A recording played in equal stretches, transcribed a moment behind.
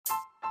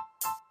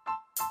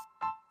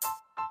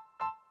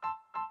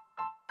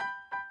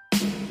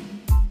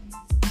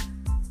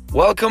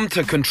Welcome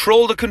to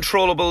Control the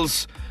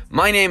Controllables.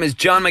 My name is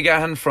John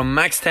McGahan from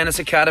Max Tennis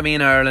Academy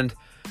in Ireland,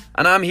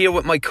 and I'm here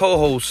with my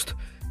co-host,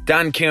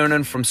 Dan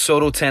Kiernan from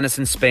Soto Tennis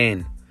in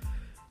Spain.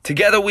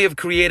 Together we have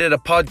created a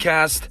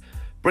podcast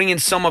bringing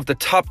some of the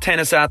top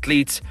tennis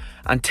athletes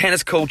and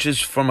tennis coaches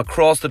from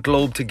across the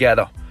globe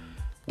together.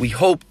 We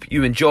hope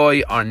you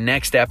enjoy our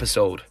next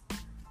episode.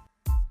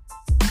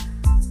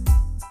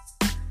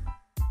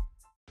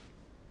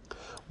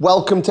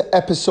 Welcome to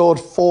episode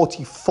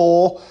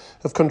 44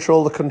 of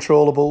Control the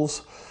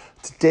Controllables.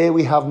 Today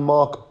we have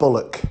Mark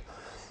Bullock.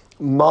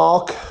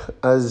 Mark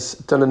has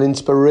done an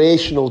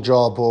inspirational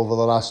job over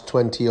the last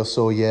 20 or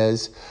so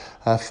years.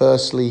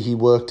 Firstly, he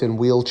worked in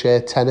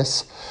wheelchair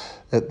tennis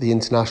at the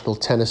International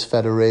Tennis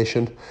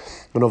Federation.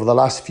 And over the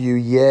last few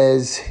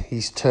years,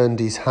 he's turned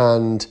his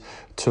hand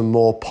to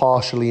more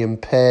partially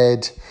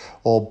impaired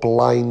or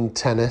blind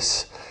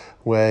tennis,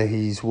 where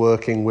he's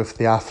working with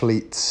the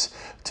athletes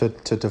to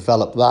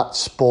develop that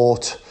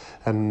sport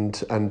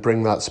and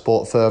bring that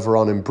sport further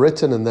on in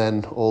Britain and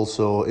then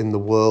also in the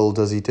world,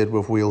 as he did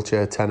with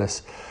wheelchair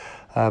tennis.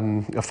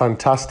 A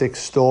fantastic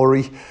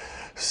story,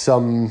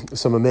 some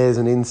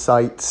amazing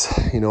insights,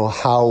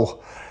 how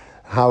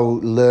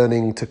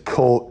learning to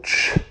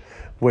coach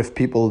with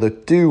people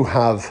that do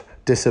have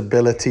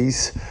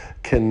disabilities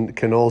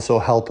can also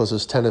help us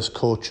as tennis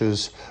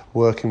coaches.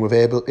 Working with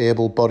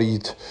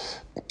able-bodied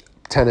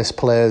tennis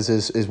players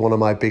is one of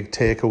my big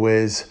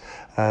takeaways.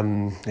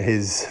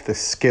 The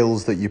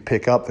skills that you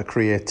pick up, the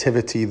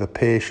creativity, the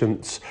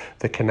patience,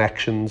 the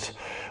connections,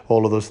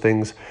 all of those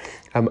things.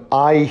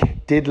 I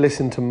did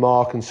listen to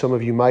Mark, and some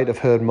of you might have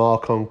heard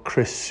Mark on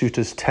Chris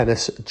Suter's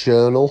Tennis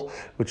Journal,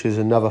 which is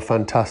another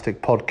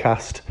fantastic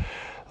podcast.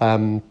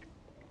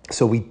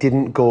 So we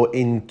didn't go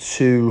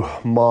into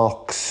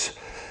Mark's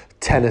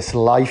tennis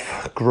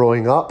life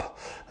growing up,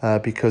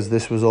 because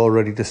this was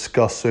already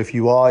discussed. So if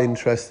you are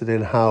interested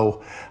in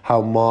how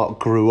Mark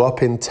grew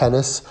up in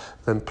tennis,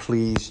 then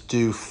please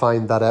do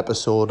find that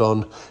episode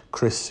on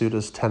Chris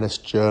Suter's Tennis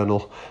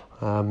Journal.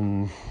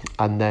 And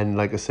then,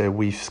 like I say,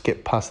 we've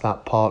skipped past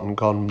that part and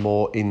gone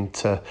more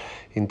into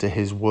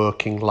his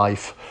working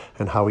life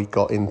and how he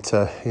got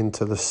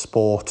into the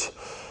sport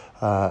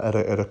at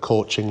a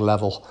coaching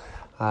level.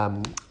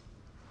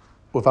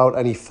 Without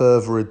any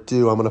further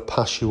ado, I'm going to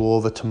pass you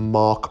over to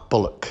Mark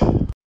Bullock.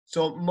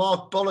 So,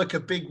 Mark Bullock, a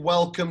big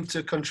welcome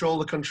to Control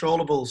the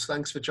Controllables.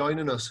 Thanks for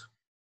joining us.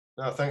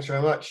 No, thanks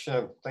very much.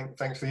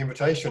 Thanks for the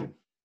invitation.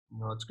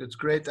 No, it's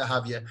great to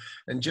have you.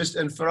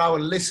 And for our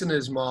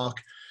listeners, Mark,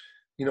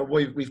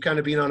 we've kind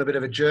of been on a bit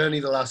of a journey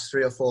the last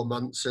 3 or 4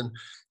 months, and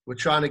we're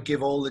trying to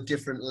give all the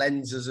different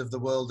lenses of the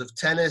world of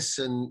tennis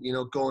and,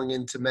 going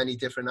into many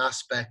different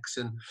aspects.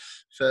 And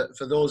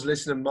for those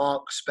listening,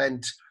 Mark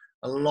spent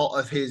a lot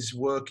of his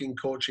working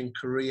coaching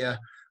career,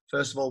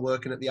 first of all,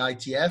 working at the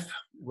ITF,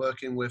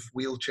 working with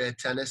wheelchair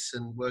tennis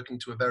and working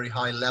to a very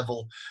high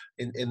level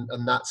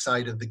on that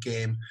side of the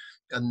game.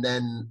 And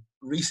then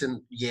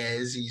recent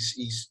years,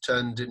 he's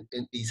turned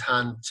in his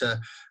hand to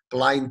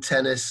blind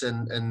tennis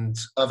and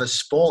other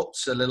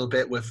sports a little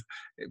bit, with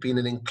being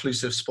an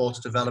inclusive sports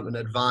development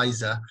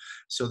advisor.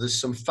 So there's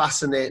some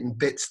fascinating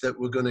bits that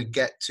we're going to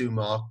get to,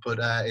 Mark, but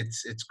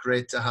it's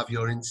great to have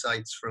your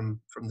insights from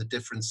the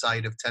different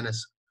side of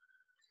tennis.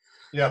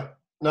 Yeah,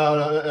 no,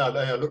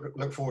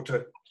 look forward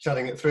to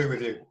chatting it through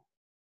with you.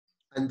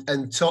 And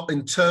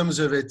in terms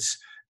of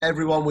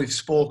everyone we've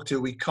spoke to,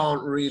 we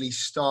can't really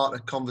start a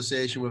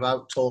conversation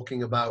without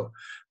talking about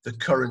the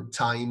current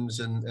times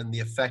and the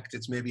effect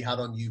it's maybe had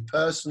on you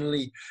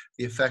personally,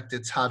 the effect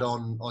it's had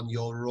on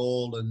your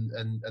role and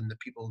the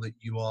people that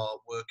you are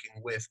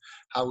working with.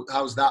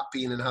 How's that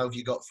been, and how have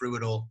you got through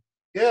it all?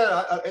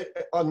 Yeah,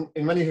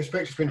 in many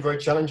respects, it's been very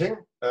challenging.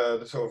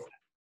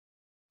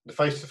 The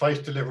face-to-face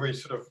delivery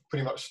sort of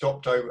pretty much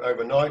stopped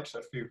overnight.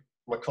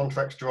 My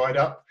contracts dried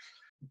up,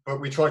 but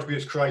we tried to be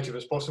as creative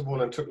as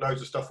possible and took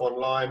loads of stuff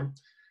online.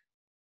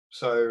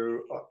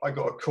 So I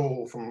got a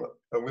call from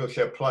a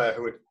wheelchair player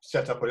who had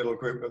set up a little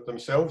group of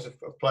themselves,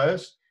 of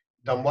players,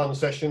 done one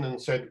session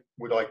and said,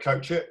 would I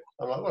coach it?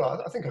 I'm like,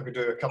 well, I think I could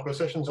do a couple of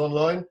sessions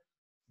online.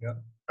 Yeah.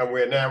 And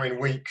we're now in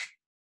week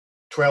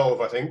 12,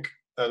 I think,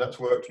 and that's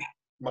worked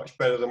much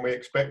better than we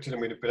expected,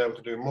 and we'd have been able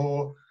to do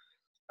more.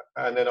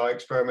 And then I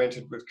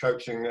experimented with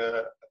coaching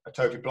a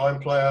totally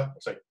blind player,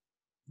 so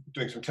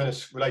doing some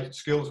tennis-related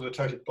skills with a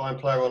totally blind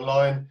player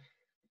online.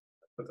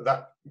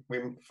 That we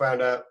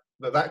found out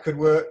that could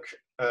work.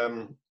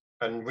 And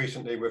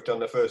recently we've done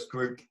the first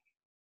group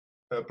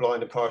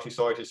blind and partially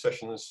sighted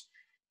sessions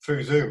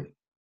through Zoom.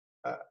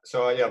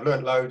 I've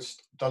learned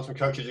loads, done some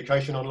coach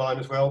education online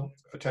as well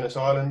for Tennis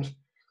Ireland.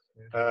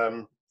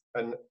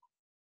 And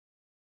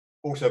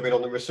also been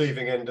on the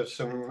receiving end of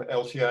some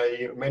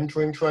LTA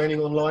mentoring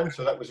training online,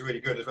 so that was really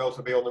good as well,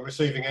 to be on the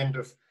receiving end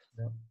of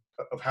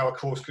how a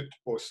course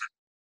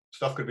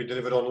stuff could be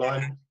delivered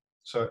online.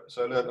 So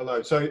I learned a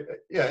load. So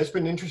yeah, it's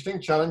been interesting,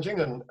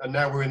 challenging, and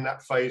now we're in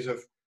that phase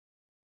of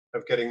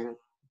getting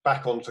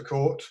back onto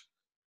court.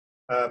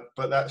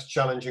 But that's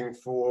challenging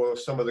for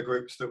some of the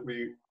groups that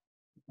we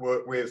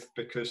work with,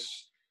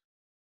 because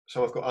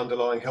some have got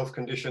underlying health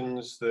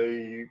conditions.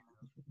 The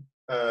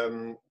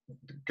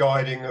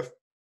guiding of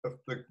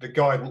the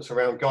guidance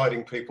around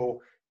guiding people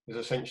is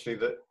essentially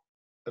that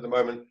at the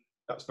moment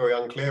that's very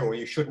unclear, or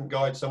you shouldn't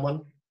guide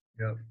someone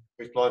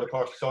who's blind or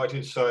partially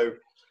sighted. So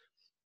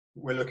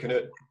we're looking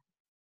at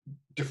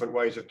different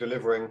ways of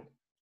delivering,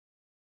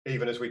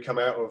 even as we come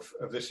out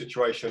of this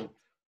situation.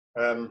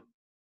 And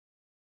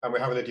we're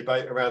having a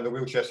debate around the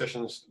wheelchair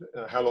sessions.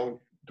 How long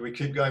do we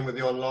keep going with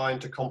the online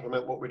to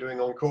complement what we're doing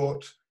on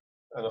court?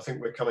 And I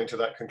think we're coming to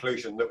that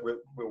conclusion that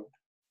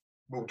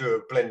we'll do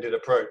a blended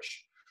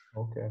approach.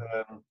 Okay.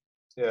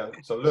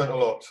 So I learned a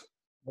lot.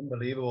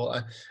 Unbelievable.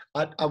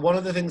 I one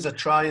of the things I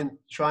try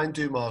and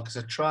do, Mark, is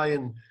I try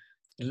and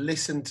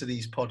listen to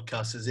these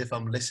podcasts as if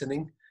I'm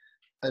listening,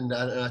 and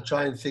I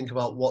try and think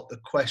about what the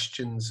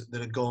questions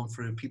that are going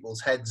through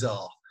people's heads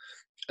are.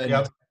 And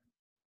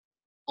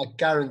I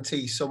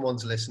guarantee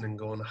someone's listening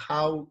going,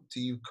 how do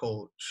you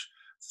coach,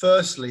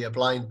 firstly, a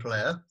blind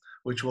player,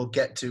 which we'll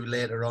get to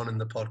later on in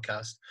the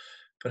podcast,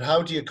 but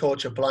how do you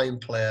coach a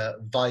blind player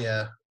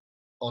via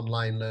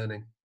online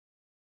learning?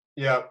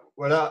 Yeah,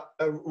 well,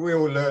 we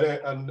all learn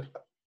it, and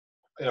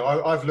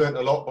I've learned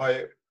a lot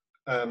by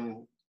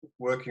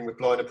working with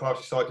blind and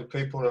partially sighted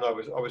people, and I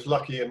was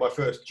lucky in my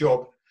first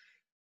job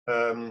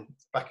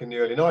back in the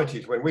early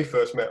 90s when we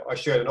first met. I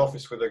shared an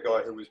office with a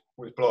guy who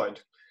was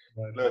blind.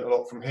 Right. Learned a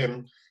lot from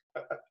him,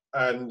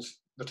 and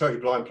the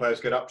totally blind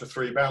players get up to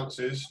 3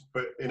 bounces,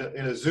 but in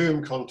a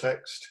Zoom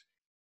context,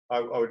 I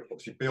would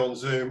obviously be on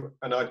Zoom,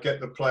 and I'd get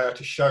the player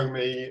to show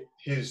me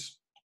his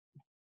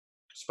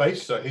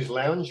space, so his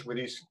lounge with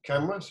his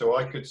camera, so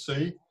I could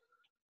see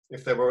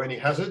if there were any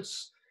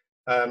hazards,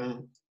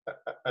 and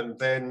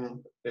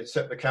then it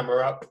set the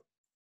camera up,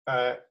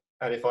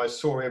 and if I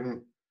saw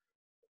him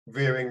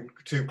veering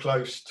too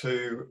close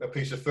to a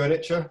piece of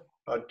furniture,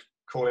 I'd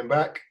call him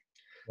back.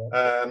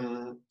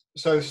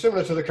 So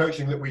similar to the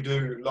coaching that we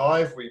do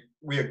live,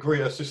 we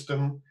agree a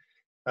system.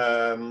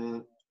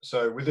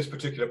 So with this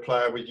particular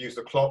player, we'd use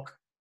the clock.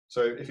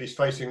 So if he's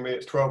facing me,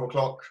 it's 12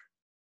 o'clock,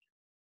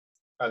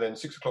 and then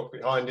 6 o'clock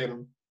behind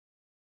him.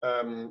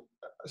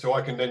 So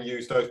I can then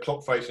use those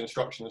clock face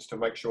instructions to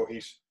make sure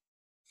he's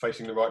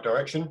facing the right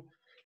direction.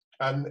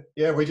 And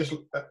yeah,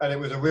 and it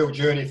was a real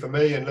journey for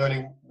me in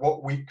learning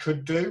what we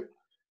could do.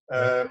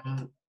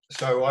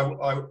 So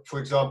I, for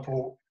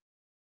example,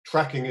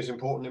 tracking is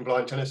important in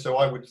blind tennis.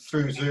 So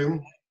through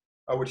Zoom,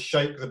 I would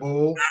shake the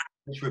ball,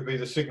 which would be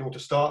the signal to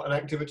start an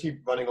activity,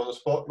 running on the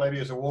spot, maybe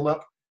as a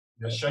warm-up.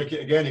 And shake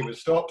it again, he would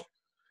stop.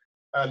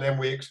 And then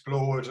we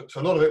explored, so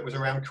a lot of it was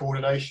around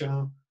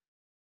coordination,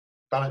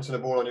 balancing the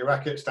ball on your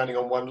racket, standing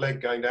on one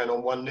leg, going down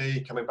on one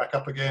knee, coming back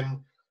up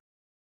again.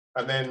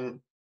 And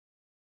then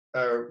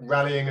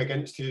rallying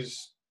against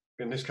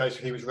in this case,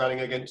 he was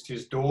rallying against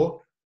his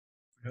door.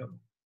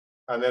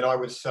 And then I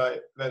would say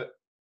that,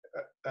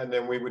 and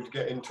then we would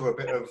get into a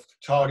bit of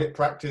target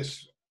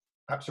practice,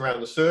 perhaps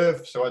around the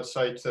serve. So I'd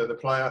say to the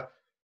player,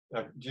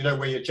 do you know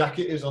where your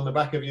jacket is on the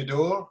back of your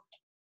door?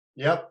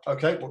 Yep.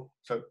 Okay. Well,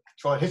 so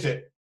try and hit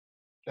it.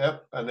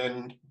 Yep. And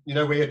then, you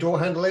know where your door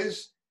handle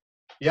is?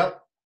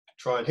 Yep.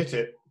 Try and hit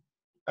it.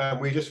 And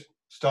we just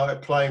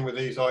started playing with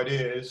these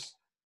ideas.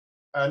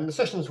 And the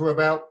sessions were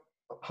about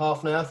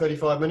half an hour,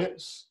 35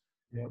 minutes.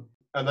 Yep.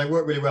 And they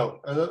worked really well.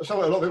 And a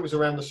lot of it was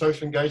around the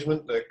social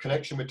engagement, the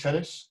connection with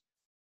tennis.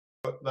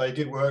 But they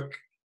did work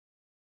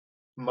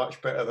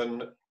much better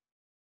than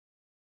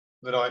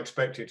I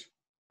expected.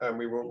 And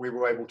we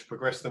were able to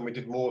progress them. We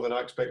did more than I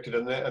expected.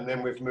 And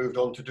then we've moved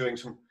on to doing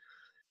some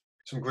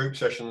group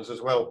sessions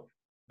as well,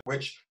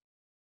 which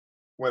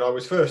when I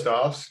was first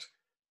asked,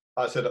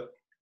 I said,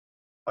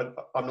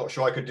 I'm not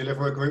sure I could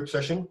deliver a group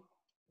session,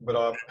 but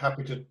I'm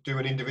happy to do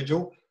an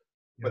individual.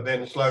 Yeah. But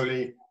then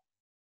slowly,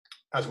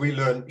 as we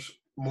learned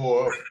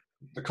more of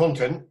the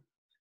content,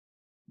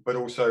 but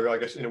also, I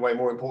guess, in a way,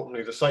 more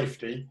importantly, the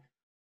safety.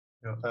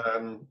 Yeah.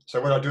 So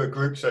when I do a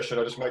group session,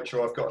 I just make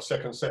sure I've got a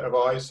second set of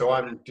eyes, so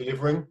I'm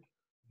delivering.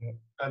 Yeah.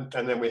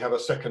 And then we have a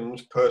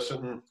second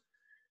person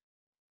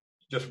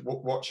just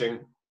watching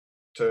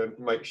to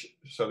make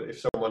so that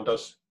if someone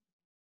does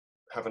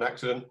have an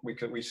accident,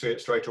 we see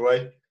it straight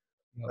away.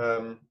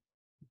 Yeah.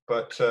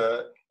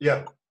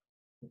 Yeah.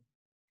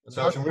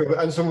 So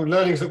some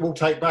learnings that we'll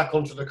take back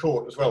onto the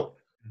court as well.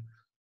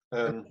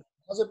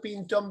 Has it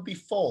been done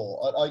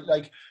before?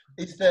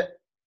 Is that,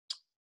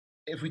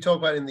 if we talk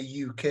about in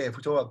the UK, if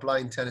we talk about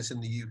blind tennis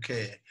in the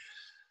UK,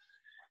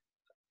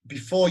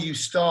 before you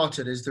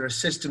started, is there a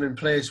system in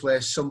place where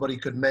somebody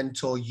could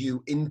mentor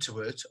you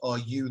into it, or are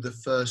you the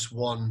first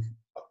one?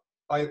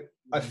 I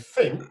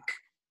think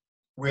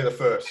we're the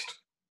first,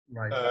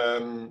 right,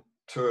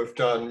 to have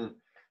done,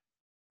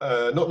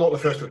 not the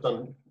first to have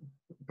done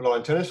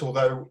blind tennis,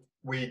 although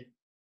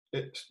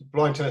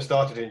blind tennis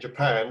started in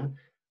Japan,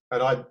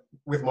 and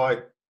with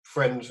my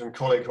friends and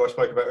colleagues who I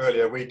spoke about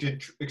earlier, we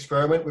did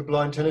experiment with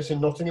blind tennis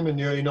in Nottingham in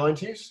the early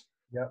 90s.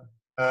 Yeah.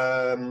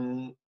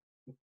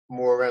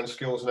 More around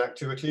skills and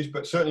activities,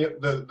 but certainly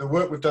the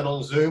work we've done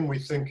on Zoom, we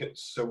think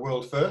it's a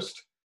world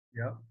first.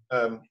 Yeah.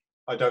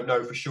 I don't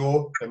know for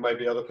sure. There may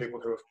be other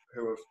people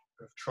who have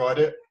tried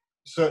it.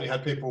 Certainly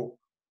had people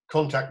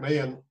contact me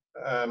and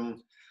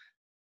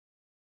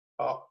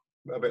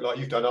a bit like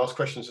you've done, ask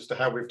questions as to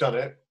how we've done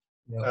it.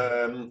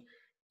 Yeah.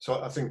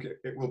 So I think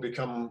it will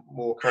become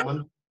more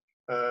common.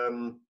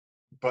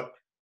 But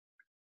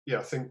yeah,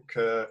 I think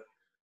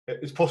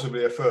it's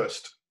possibly a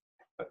first.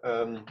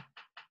 But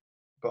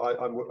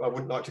I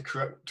wouldn't like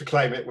to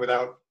claim it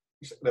without.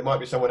 There might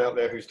be someone out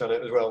there who's done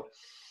it as well.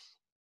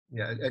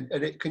 Yeah, and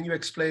can you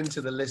explain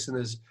to the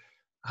listeners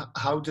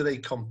how do they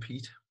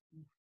compete?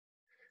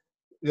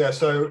 Yeah,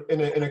 so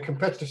in a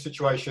competitive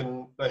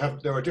situation,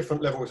 there are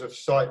different levels of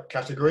sight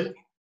category.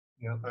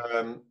 Yeah.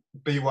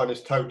 B1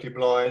 is totally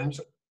blind,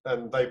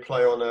 and they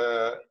play on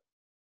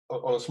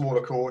a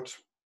smaller court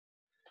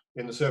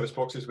in the service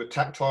boxes with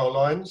tactile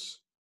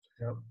lines.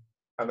 Yep.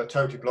 And the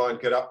totally blind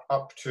get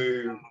up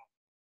to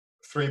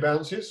 3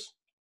 bounces.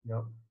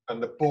 Yep.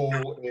 And the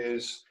ball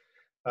is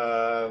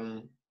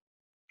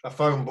a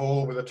foam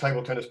ball with a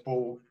table tennis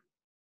ball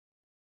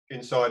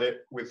inside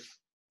it with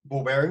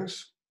ball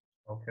bearings.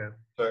 Okay.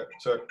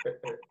 So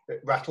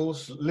it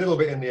rattles a little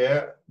bit in the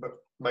air, but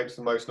makes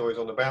the most noise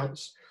on the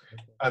bounce.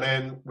 Okay. And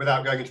then,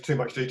 without going into too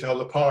much detail,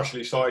 the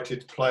partially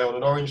sighted play on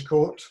an orange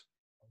court.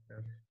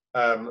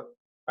 Okay.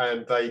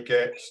 And they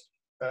get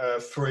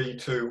 3,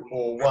 2,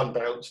 or 1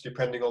 bounce,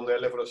 depending on their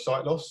level of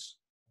sight loss.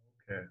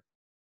 Okay.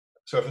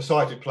 So if a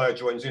sighted player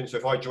joins in, so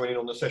if I join in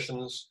on the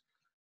sessions,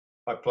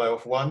 I play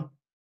off 1.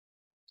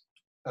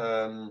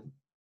 And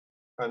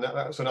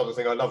that's another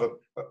thing I love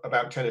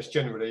about tennis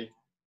generally,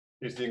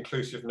 is the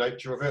inclusive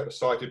nature of it. A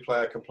sighted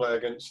player can play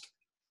against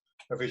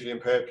a visually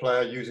impaired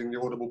player using the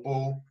audible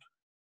ball,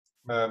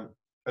 and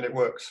it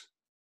works.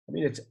 I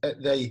mean, it's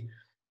the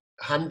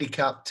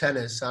handicap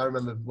tennis. I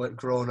remember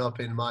growing up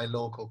in my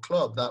local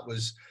club,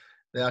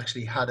 they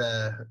actually had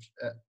a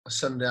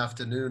Sunday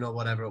afternoon or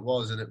whatever it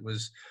was, and it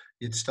was,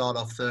 you'd start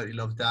off 30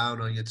 love down,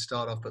 or you'd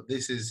start off, but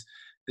this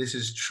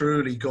is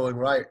truly going,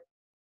 right,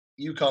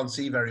 you can't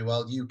see very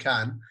well, you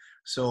can.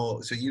 So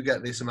you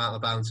get this amount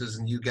of bounces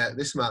and you get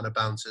this amount of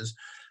bounces,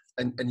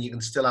 and you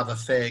can still have a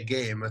fair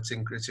game. It's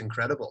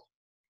incredible.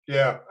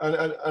 Yeah,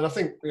 and I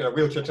think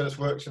wheelchair tennis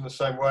works in the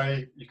same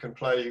way. You can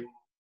play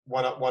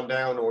 1 up, 1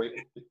 down, or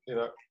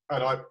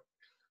and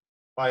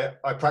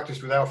I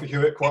practiced with Alfie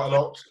Hewitt quite a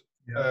lot,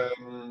 yeah.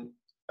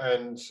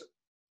 And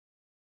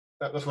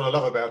that's what I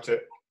love about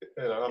it.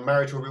 I'm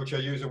married to a wheelchair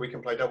user. We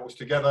can play doubles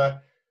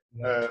together.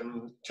 Yeah.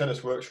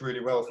 Tennis works really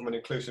well from an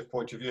inclusive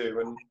point of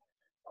view, and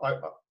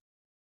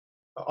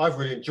I've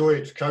really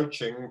enjoyed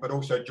coaching, but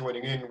also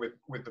joining in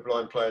with the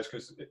blind players,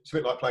 because it's a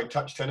bit like playing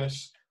touch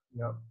tennis.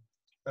 Yeah.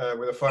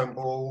 With a foam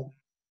ball,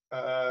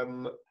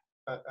 and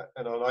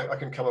I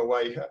can come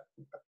away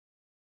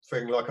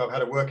feeling like I've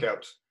had a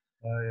workout.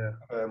 Oh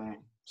yeah.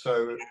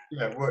 So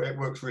yeah, it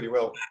works really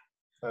well.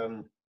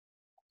 So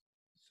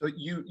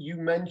you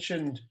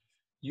mentioned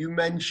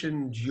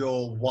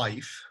your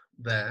wife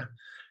there.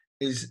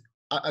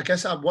 I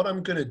guess what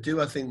I'm going to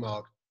do, I think,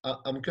 Mark,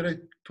 I'm going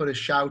to put a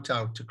shout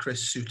out to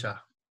Chris Suter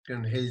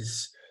and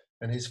his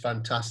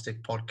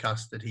fantastic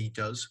podcast that he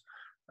does.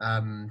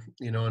 And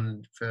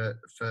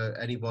for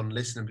anyone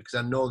listening, because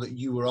I know that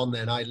you were on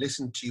there and I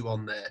listened to you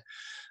on there,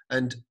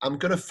 and I'm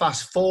going to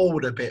fast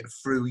forward a bit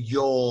through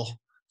your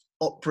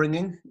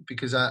upbringing,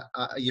 because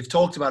you've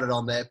talked about it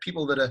on there.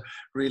 People that are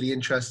really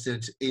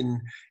interested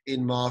in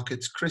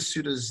markets, Chris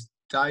Suter's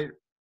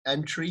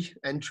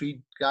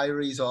entry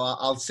diaries, or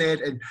I'll say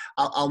it, and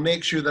I'll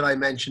make sure that I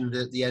mention it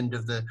at the end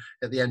of the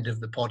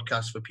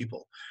podcast for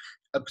people.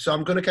 So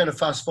I'm going to kind of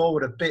fast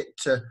forward a bit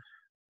to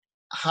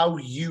how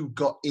you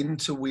got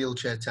into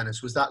wheelchair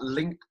tennis. Was that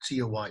linked to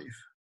your wife?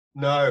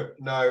 No.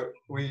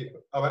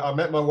 I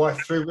met my wife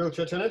through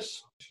wheelchair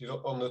tennis. She's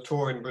on the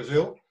tour in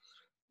Brazil.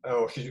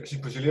 Oh, she's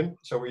Brazilian,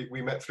 so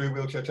we met through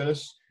wheelchair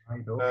tennis.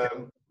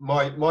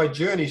 My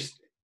journey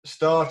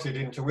started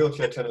into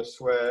wheelchair tennis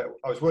where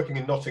I was working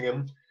in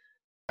Nottingham,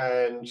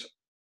 and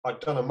I'd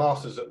done a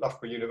master's at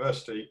Loughborough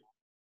University,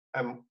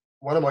 and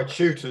one of my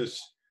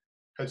tutors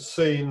had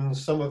seen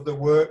some of the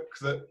work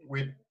that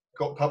we'd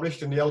got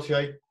published in the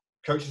LTA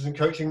Coaches and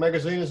Coaching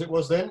magazine, as it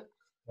was then.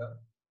 Yeah.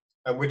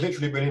 And we'd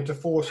literally been into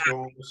 4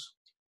 schools,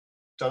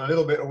 done a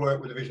little bit of work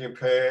with the visually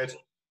impaired,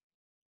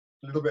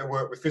 a little bit of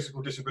work with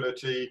physical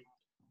disability,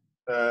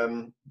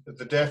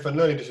 the deaf and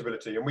learning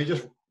disability. And we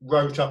just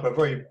wrote up a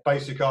very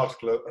basic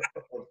article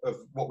of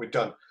what we'd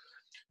done.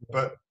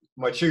 But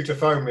my tutor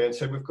phoned me and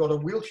said, we've got a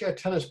wheelchair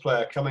tennis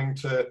player coming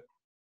to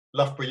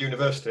Loughborough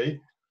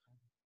University.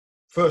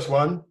 First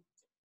one,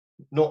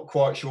 not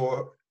quite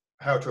sure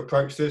how to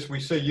approach this. We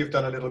see you've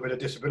done a little bit of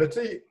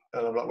disability.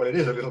 And I'm like, well, it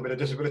is a little bit of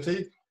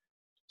disability.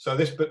 So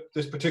this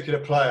particular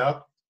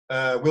player,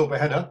 Will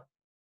Behenna,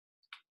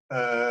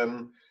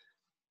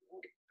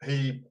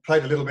 he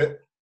played a little bit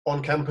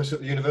on campus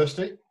at the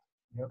university.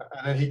 Yep.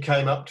 And then he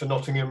came up to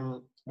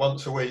Nottingham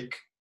once a week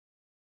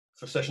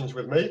for sessions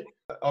with me.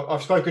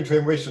 I've spoken to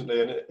him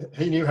recently, and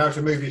he knew how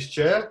to move his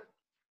chair,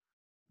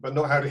 but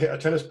not how to hit a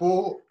tennis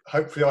ball.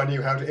 Hopefully I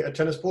knew how to hit a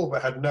tennis ball,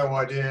 but had no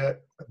idea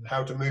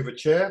how to move a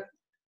chair.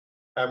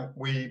 and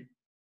we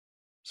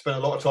spent a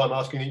lot of time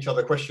asking each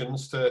other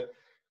questions to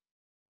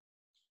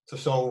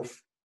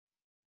solve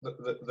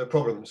the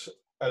problems.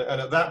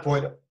 And at that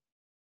point,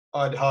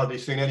 I'd hardly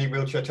seen any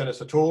wheelchair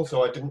tennis at all,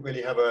 so I didn't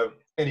really have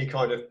any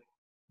kind of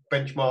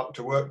benchmark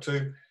to work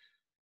to.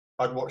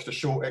 I'd watched a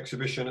short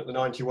exhibition at the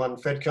 '91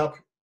 Fed Cup.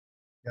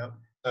 Yeah.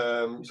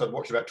 So I'd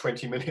watched about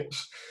 20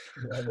 minutes,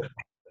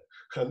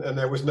 and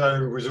there was no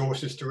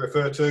resources to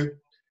refer to.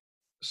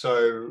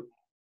 So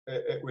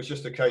it was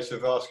just a case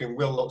of asking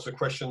Will lots of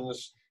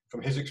questions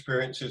from his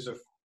experiences of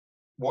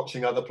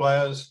watching other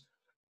players.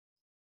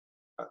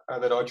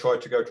 And then I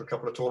tried to go to a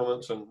couple of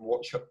tournaments and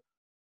watch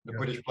the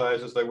British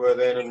players as they were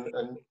then,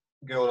 and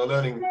go on a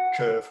learning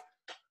curve.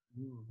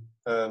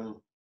 And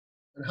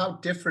how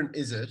different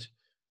is it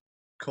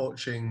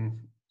coaching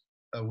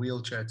a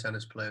wheelchair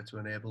tennis player to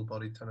an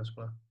able-bodied tennis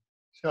player?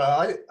 So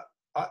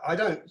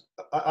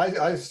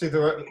I see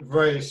they're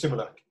very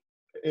similar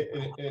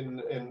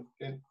in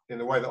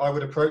the way that I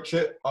would approach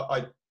it.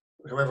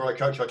 Whoever I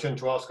coach, I tend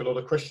to ask a lot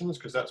of questions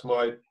because that's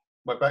my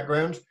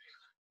background.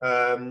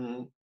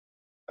 And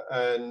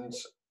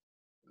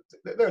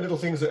there are little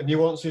things that are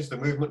nuances. The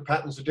movement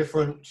patterns are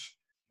different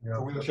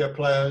for wheelchair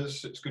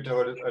players. It's good to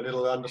have a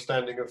little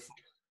understanding of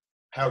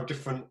how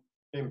different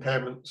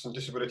impairments and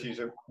disabilities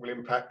will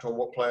impact on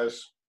what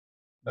players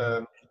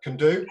can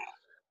do.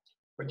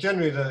 But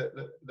generally,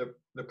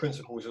 the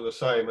principles are the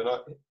same, and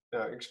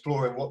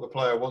exploring what the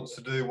player wants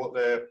to do, what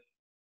their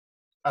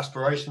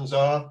aspirations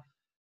are,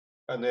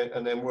 and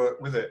then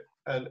work with it.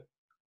 And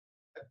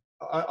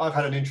I've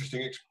had an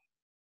interesting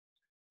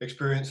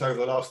experience over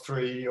the last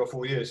 3 or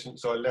 4 years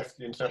since I left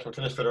the International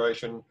Tennis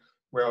Federation,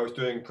 where I was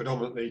doing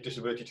predominantly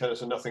disability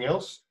tennis and nothing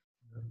else.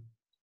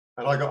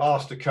 And I got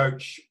asked to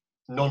coach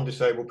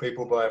non-disabled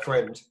people by a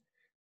friend.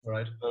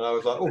 Right. And I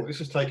was like, oh, this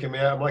has taken me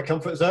out of my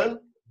comfort zone.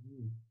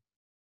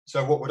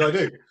 So what would I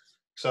do?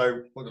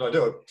 So what did I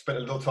do? I spent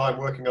a little time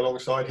working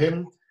alongside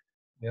him.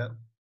 Yeah.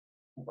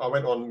 I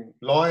went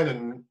online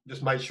and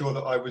just made sure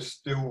that I was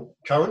still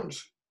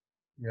current.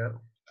 Yeah.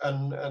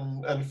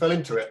 And fell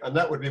into it. And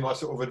that would be my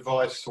sort of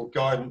advice or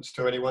guidance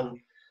to anyone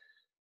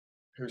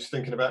who's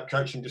thinking about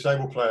coaching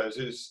disabled players,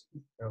 is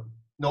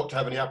not to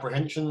have any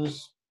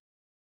apprehensions.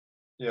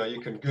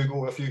 You can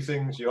Google a few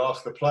things, you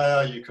ask the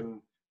player, you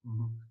can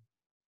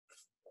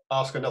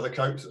ask another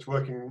coach that's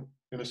working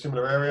in a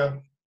similar area,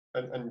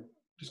 and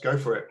just go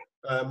for it.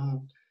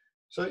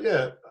 So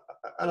yeah,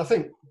 and I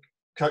think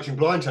coaching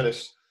blind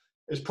tennis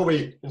is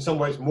probably in some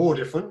ways more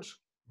different.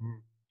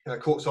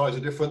 Court size are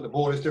different, the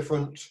ball is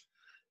different.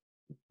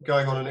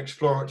 Going on an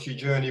exploratory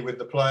journey with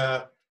the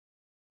player,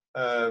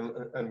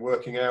 and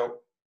working out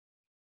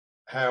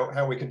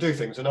how we can do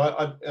things. And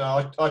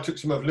I took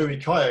some of Louis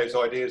Caillet's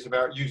ideas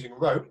about using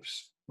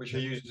ropes, which he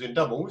uses in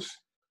doubles,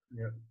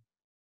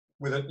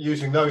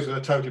 using those with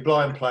a totally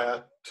blind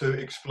player to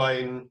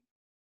explain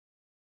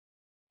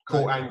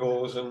court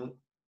angles and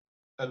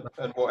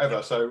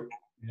whatever. So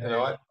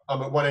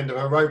I'm at one end of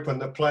a rope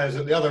and the player's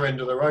at the other end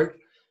of the rope,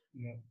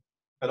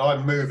 and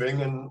I'm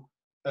moving, and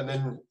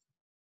then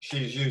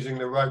she's using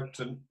the rope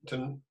to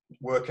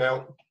work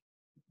out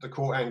the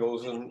court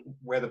angles and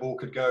where the ball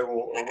could go,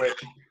 or where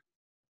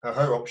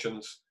her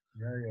options.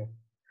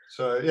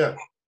 So yeah,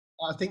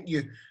 I think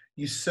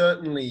you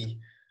certainly.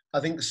 I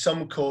think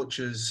some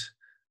coaches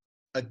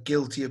are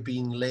guilty of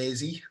being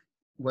lazy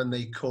when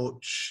they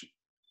coach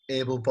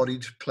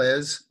able-bodied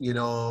players.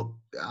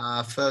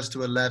 First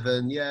to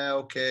 11. Yeah,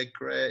 okay,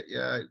 great.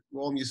 Yeah,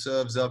 warm your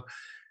serves up.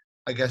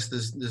 I guess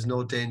there's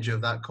no danger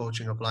of that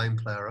coaching a blind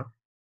player. Huh?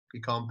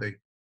 You can't be.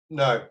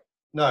 No.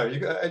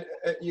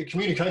 Your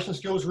communication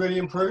skills really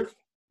improve.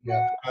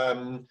 Yeah.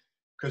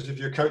 Because if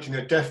you're coaching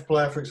a deaf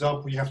player, for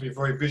example, you have to be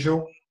very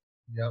visual.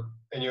 Yeah.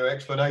 In your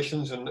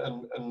explanations, and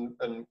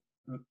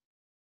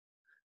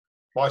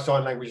my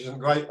sign language isn't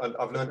great.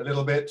 I've learned a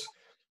little bit,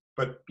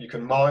 but you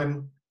can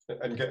mime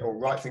and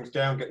write things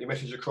down, get your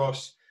message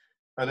across.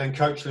 And then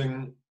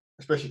coaching,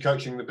 especially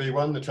coaching the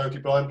B1, the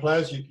totally blind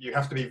players, you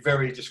have to be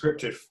very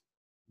descriptive.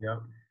 Yeah.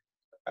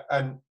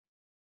 And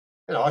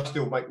I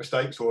still make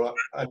mistakes, or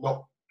I'm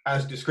not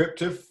as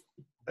descriptive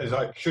as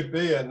I should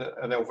be, and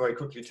they'll very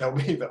quickly tell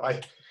me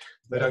that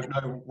they don't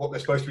know what they're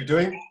supposed to be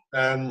doing.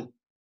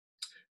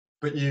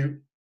 But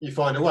you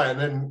find a way, and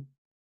then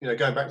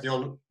going back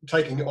to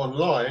taking it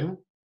online,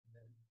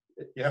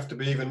 you have to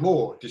be even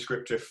more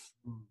descriptive,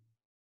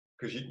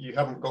 because you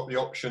haven't got the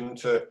option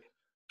to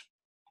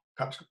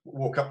perhaps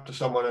walk up to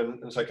someone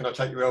and say, "Can I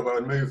take your elbow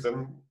and move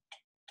them?"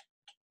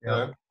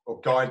 Or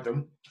guide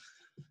them.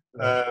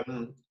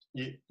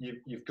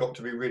 You've got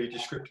to be really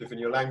descriptive in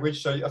your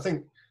language. So I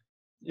think,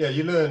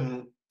 you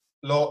learn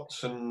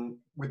lots. And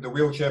with the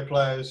wheelchair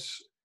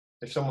players,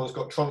 if someone's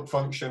got trunk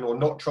function or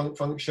not trunk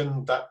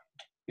function, that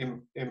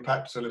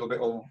impacts a little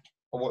bit on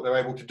what they're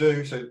able to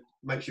do. So it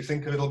makes you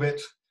think a little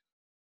bit.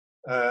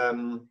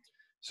 So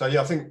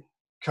I think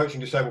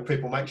coaching disabled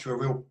people makes you a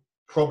real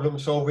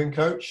problem-solving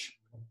coach.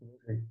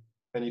 Absolutely.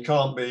 And you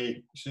can't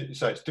be,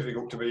 so it's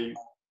difficult to be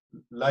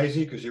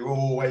lazy because you're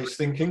always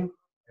thinking.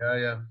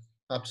 Yeah,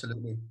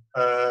 absolutely.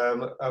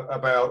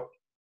 About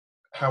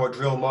how a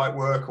drill might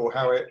work or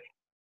how it,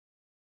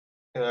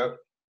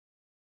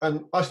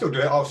 and I still do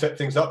it. I'll set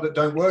things up that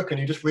don't work and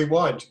you just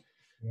rewind.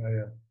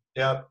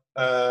 Yeah.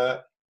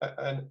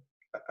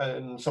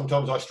 And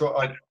sometimes I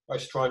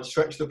try and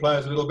stretch the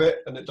players a little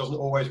bit and it doesn't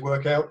always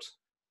work out.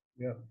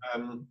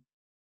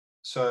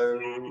 So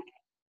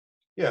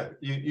yeah,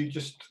 you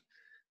just,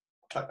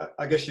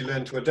 I guess you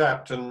learn to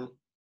adapt. And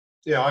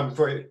yeah, I'm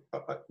very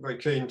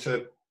keen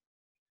to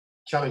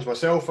challenge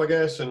myself, I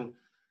guess. And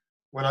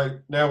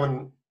when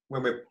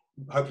we're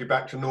hopefully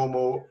back to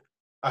normal,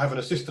 I have an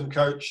assistant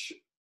coach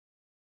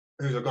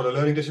who's got a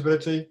learning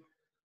disability,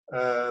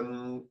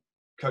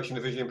 coaching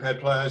the visually impaired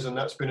players, and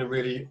that's been a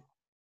really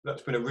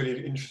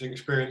interesting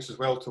experience as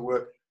well to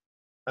work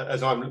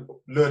as I'm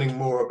learning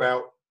more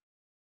about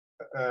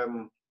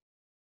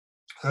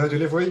her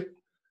delivery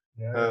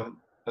and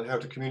how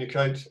to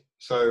communicate.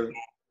 So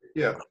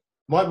yeah,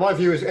 my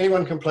view is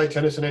anyone can play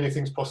tennis and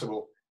anything's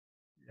possible.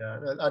 Yeah,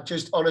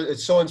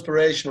 it's so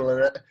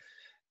inspirational,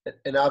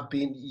 and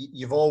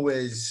you've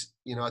always,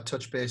 I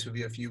touched base with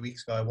you a few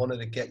weeks ago. I wanted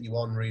to get you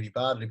on really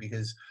badly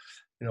because,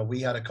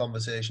 we had a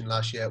conversation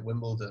last year at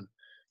Wimbledon,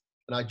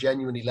 and I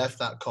genuinely left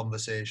that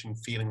conversation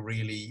feeling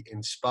really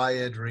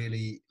inspired,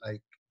 really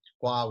like,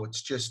 wow,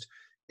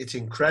 it's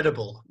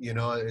incredible.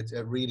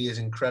 It really is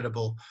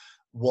incredible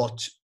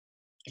what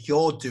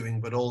you're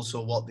doing, but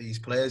also what these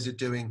players are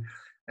doing.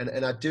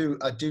 And I do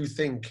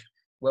think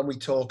when we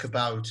talk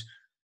about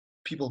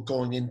people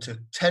going into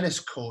tennis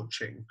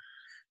coaching,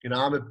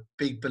 I'm a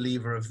big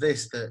believer of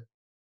this, that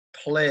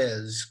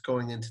players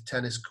going into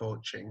tennis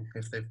coaching,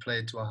 if they've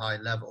played to a high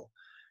level,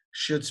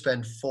 should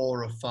spend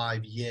 4 or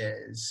 5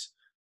 years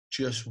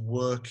just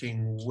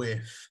working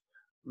with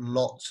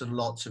lots and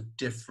lots of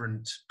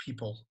different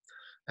people.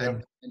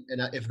 And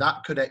if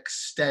that could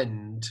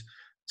extend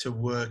to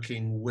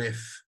working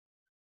with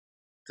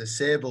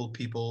disabled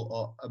people,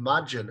 or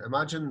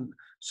imagine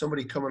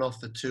somebody coming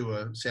off the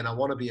tour saying, I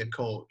want to be a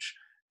coach,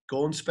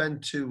 go and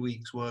spend 2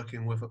 weeks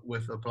working with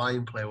a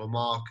blind player, with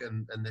Mark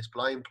and this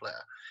blind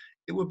player.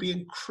 It would be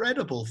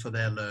incredible for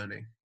their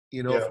learning,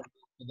 for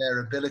their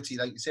ability,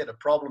 like you said, to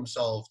problem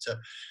solve, to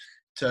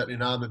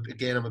I'm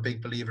a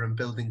big believer in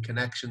building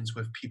connections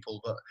with people,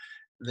 but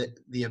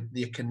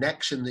the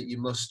connection that you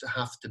must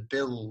have to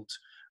build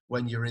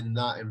when you're in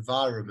that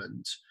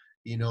environment,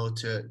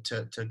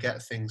 to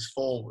get things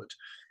forward.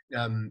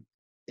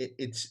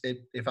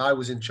 If I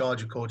was in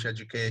charge of coach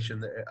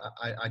education,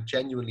 I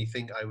genuinely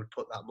think I would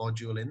put that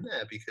module in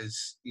there,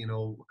 because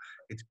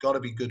it's got to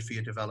be good for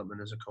your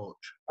development as a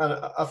coach. And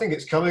I think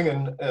it's coming.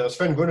 And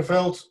Sven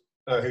Grunefeld,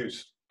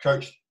 who's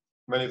coached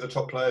many of the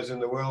top players in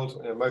the world,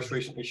 most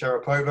recently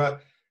Sharapova,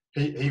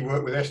 he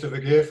worked with Esther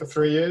Vergeer for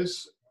 3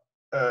 years,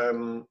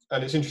 and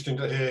it's interesting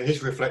to hear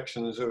his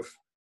reflections of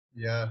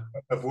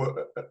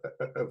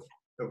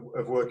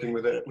working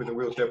with a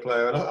wheelchair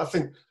player. And I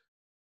think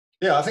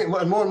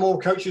more and more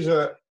coaches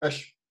are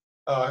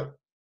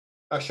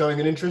showing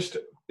an interest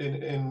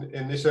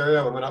in this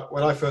area.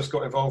 When I first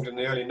got involved in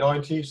the early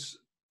 90s,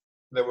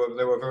 there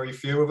were very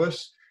few of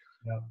us.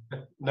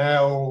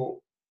 Now,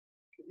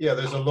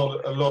 there's a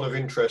lot of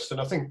interest, and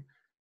I think,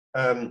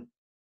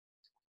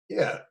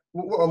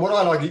 what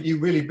I like, you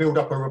really build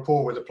up a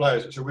rapport with the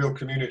players. It's a real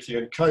community,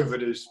 and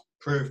COVID has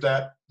proved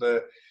that.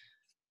 The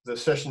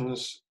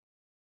sessions,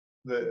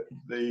 the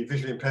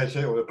visually impaired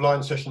or the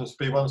blind sessions,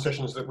 B1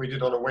 sessions that we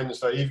did on a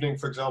Wednesday evening,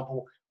 for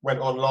example, went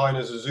online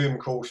as a Zoom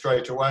call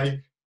straight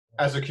away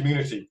as a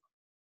community.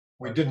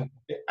 We didn't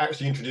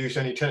actually introduce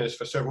any tennis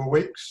for several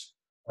weeks,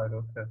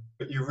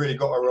 but you really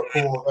got a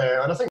rapport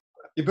there. And I think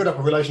you build up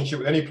a relationship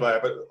with any player,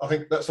 but I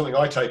think that's something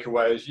I take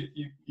away, is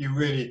you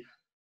really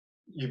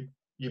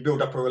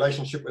build up a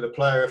relationship with a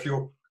player. If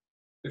you're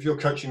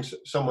coaching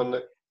someone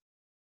that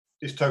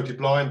is totally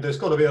blind, there's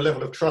got to be a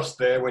level of trust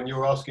there when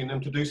you're asking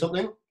them to do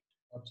something.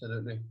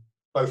 Absolutely.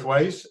 Both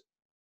ways.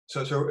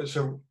 So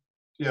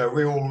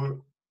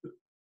real,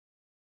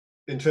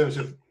 in terms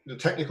of the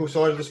technical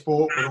side of the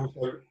sport, but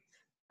also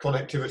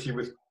connectivity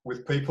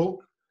with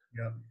people.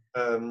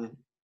 And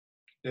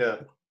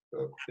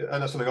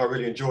that's something I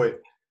really enjoy.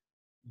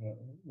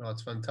 No,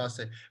 it's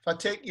fantastic. If I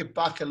take you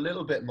back a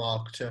little bit,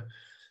 Mark, to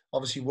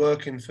obviously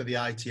working for the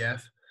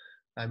ITF,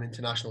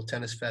 International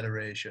Tennis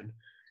Federation,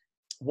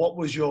 what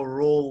was your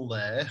role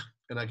there?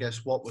 And I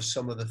guess what were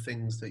some of the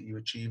things that you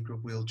achieved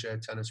with wheelchair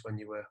tennis when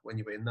you were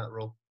in that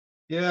role?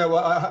 Yeah,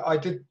 well, I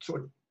did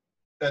sort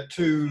of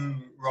 2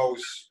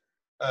 roles.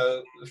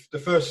 The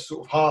first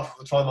sort of half of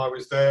the time I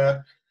was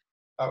there,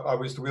 I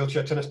was the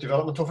wheelchair tennis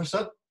development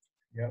officer.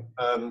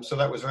 So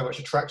that was very much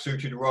a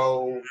track-suited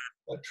role,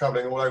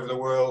 traveling all over the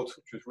world,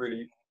 which was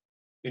really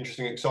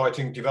interesting,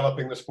 exciting,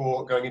 developing the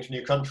sport, going into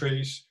new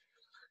countries,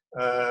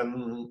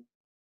 and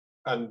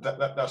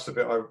that's the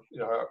bit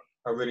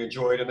I really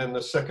enjoyed. And then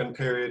the second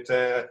period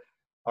there,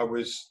 I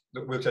was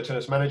the wheelchair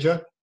tennis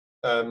manager,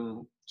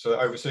 so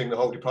overseeing the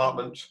whole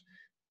department,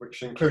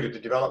 which included the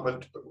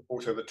development, but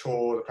also the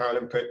tour, the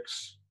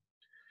Paralympics,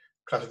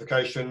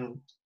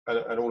 classification,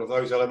 and all of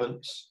those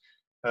elements.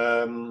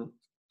 And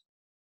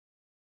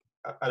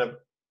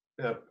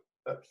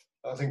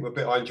I think the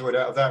bit I enjoyed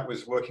out of that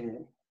was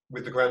working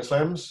with the Grand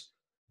Slams,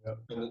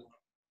 and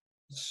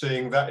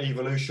seeing that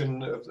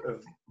evolution of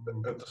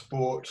the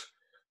sport.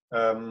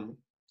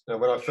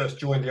 When I first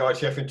joined the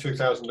ITF in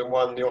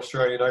 2001, the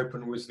Australian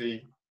Open was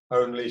the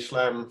only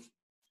slam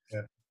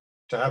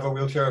to have a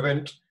wheelchair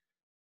event.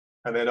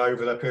 And then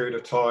over that period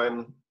of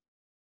time,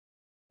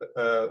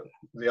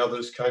 the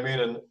others came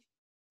in.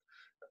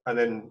 And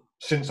then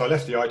since I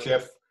left the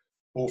ITF,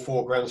 all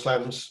 4 Grand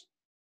Slams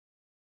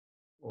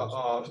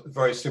are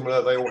very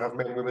similar. They all have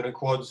men, women and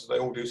quads. They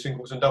all do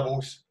singles and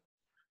doubles.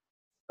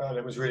 And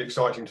it was really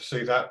exciting to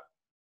see that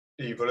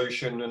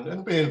evolution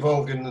and be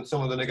involved in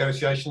some of the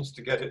negotiations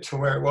to get it to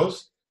where it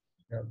was.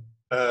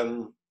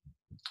 But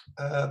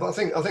I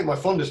think my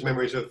fondest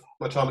memories of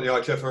my time at the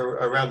ITF are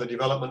around the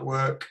development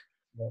work.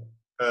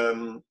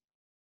 One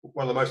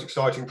of the most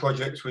exciting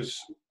projects was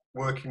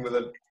working with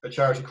a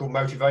charity called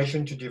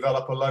Motivation to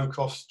develop a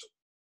low-cost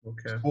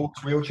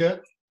sports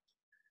wheelchair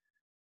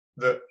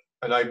that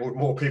enabled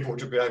more people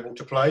to be able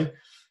to play.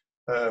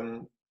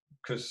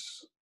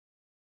 Because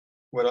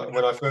when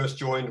I first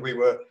joined, we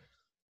were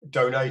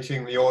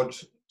donating the odd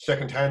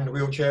second-hand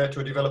wheelchair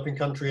to a developing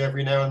country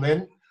every now and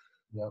then.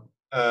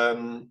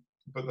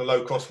 But the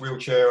low-cost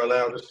wheelchair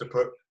allowed us to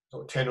put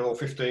 10 or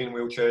 15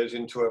 wheelchairs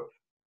into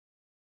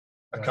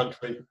a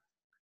country,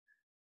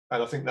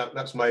 and I think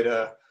that's made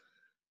a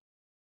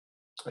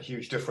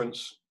huge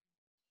difference.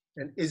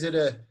 And is it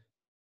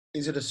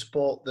a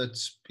sport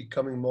that's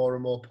becoming more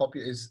and more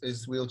popular?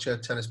 Is wheelchair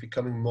tennis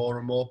becoming more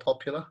and more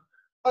popular?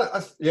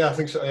 I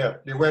think so. Yeah,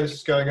 the awareness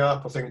is going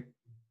up. I think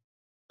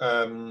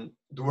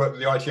the work that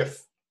the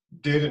ITF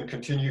did and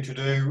continue to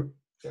do,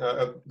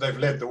 they've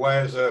led the way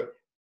as an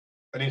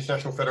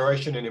international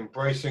federation in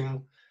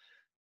embracing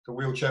the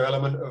wheelchair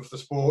element of the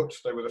sport.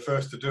 They were the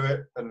first to do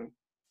it and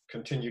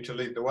continue to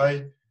lead the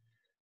way.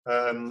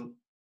 And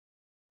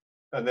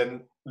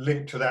then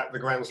linked to that, the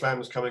Grand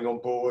Slams coming on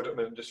board. I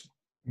mean, just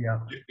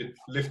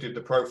lifted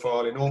the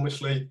profile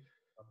enormously.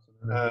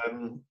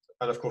 And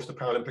of course, the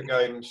Paralympic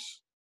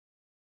Games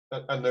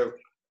and the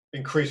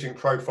increasing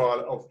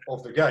profile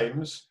of the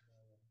Games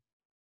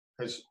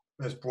has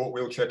brought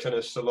wheelchair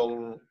tennis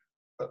along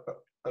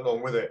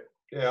with it.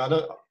 Yeah,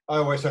 I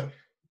always say,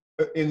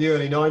 in the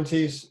early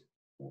 90s,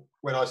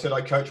 when I said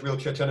I coach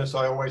wheelchair tennis,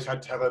 I always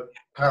had to have a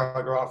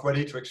paragraph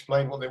ready to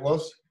explain what it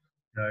was.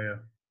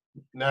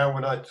 Now,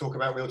 when I talk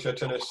about wheelchair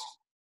tennis,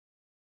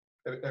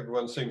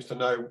 everyone seems to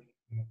know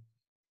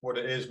what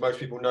it is. Most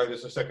people know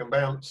there's a second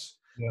bounce.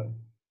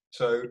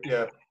 So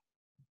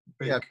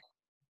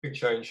big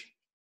change.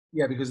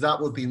 Yeah, because that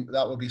would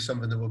be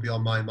something that would be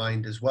on my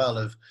mind as well.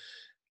 Of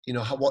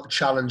what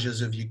challenges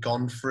have you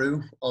gone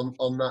through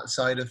on that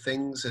side of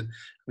things? And I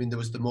mean, there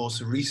was the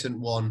most recent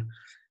one.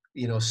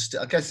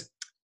 I guess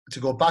to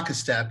go back a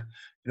step,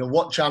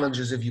 what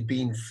challenges have you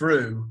been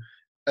through?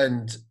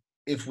 And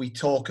if we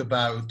talk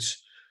about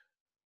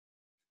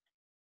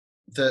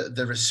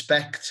the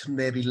respect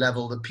maybe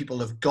level that people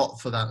have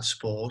got for that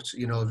sport,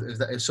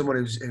 if someone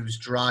who's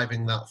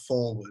driving that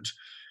forward,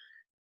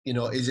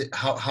 is it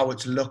how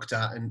it's looked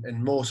at?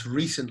 And most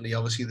recently,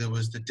 obviously, there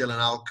was the Dylan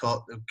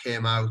Alcott who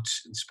came out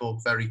and spoke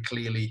very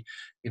clearly,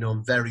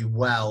 very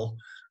well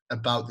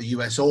about the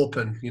US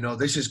Open.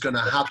 This is going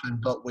to happen,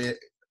 but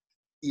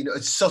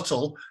it's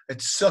subtle,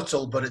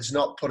 but it's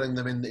not putting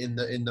them in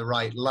the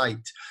right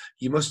light.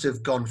 You must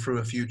have gone through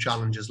a few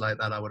challenges like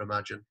that, I would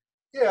imagine.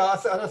 Yeah,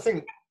 I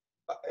think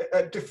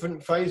at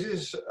different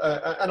phases,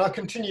 and I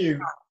continue,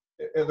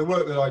 the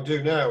work that I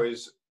do now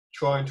is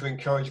trying to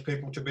encourage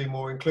people to be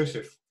more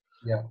inclusive.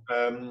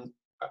 And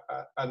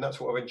that's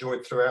what I've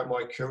enjoyed throughout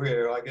my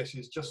career, I guess,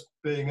 is just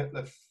being at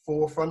the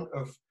forefront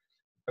of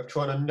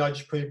trying to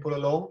nudge people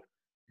along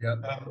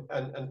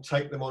and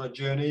take them on a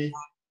journey,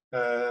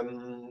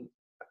 and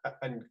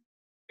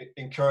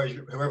encourage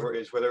whoever it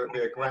is, whether it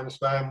be a Grand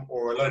Slam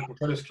or a local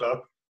tennis club,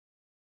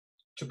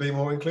 to be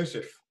more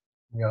inclusive.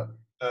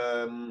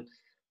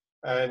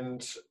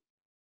 And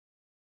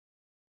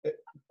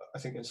I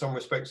think in some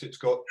respects it's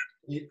got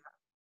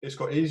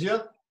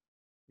easier.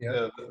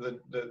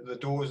 The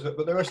doors,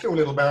 but there are still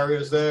little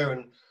barriers there,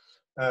 and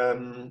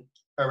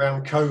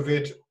around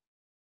COVID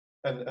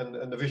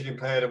and the visually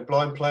impaired and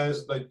blind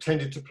players, they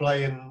tended to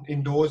play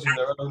indoors in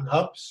their own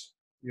hubs.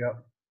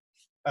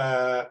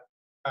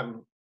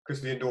 And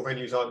because the indoor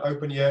venues aren't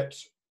open yet,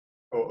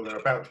 or they're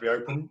about to be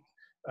open,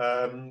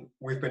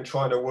 we've been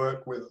trying to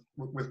work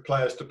with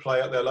players to play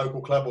at their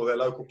local club or their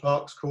local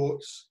parks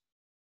courts,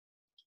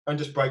 and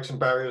just break some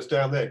barriers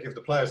down there, give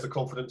the players the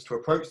confidence to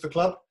approach the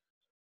club,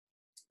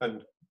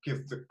 and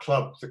give the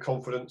club the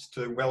confidence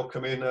to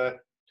welcome in a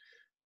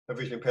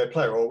visually impaired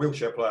player or a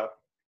wheelchair player.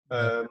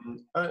 There's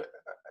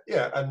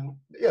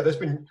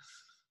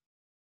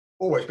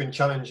always been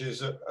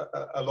challenges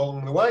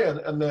along the way,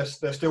 and there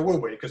still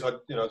will be, because I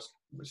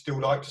still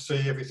like to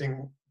see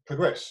everything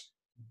progress.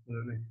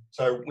 Absolutely.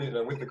 So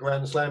with the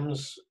Grand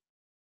Slams,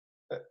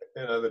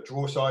 the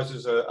draw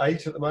sizes are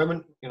 8 at the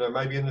moment.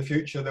 Maybe in the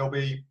future there'll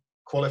be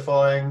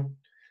qualifying.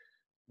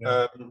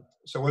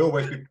 So we'll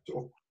always be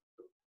sort of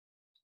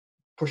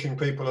pushing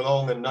people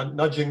along and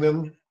nudging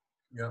them.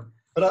 Yeah.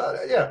 But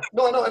I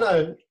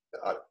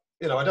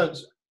don't.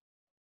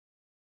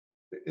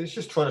 It's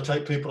just trying to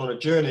take people on a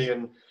journey,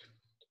 and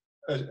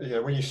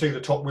when you see the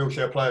top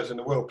wheelchair players in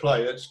the world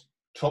play, it's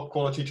top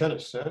quality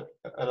tennis. Yeah?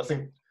 And I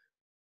think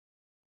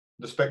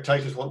the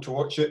spectators want to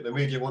watch it, the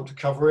media want to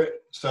cover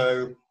it,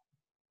 so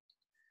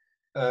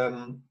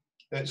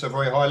it's a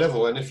very high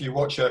level. And if you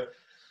watch a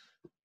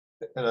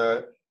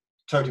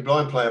totally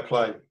blind player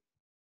play,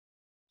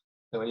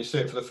 and when you see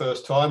it for the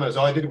first time, as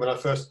I did when the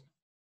first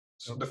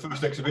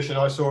exhibition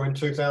I saw in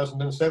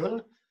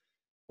 2007,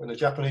 when the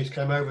Japanese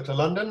came over to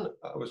London,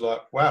 I was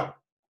like, wow,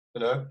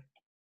 and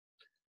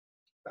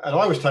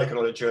I was taken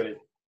on a journey.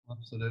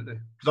 Absolutely.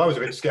 Because I was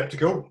a bit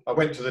skeptical. I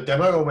went to the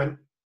demo and went,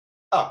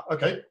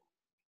 okay,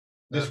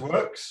 this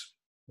works.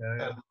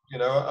 Yeah.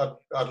 And,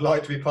 I'd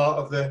like to be part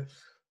of the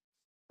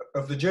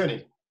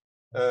journey.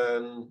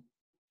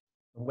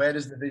 Where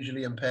does the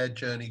visually impaired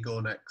journey go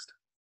next?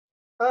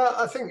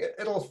 I think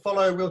it'll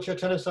follow wheelchair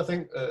tennis. I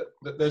think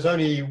that there's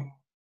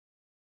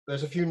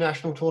a few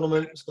national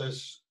tournaments.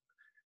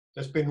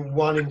 There's been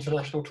one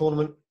international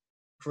tournament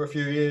for a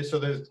few years, so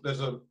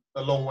there's a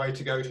long way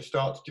to go to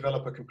start to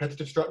develop a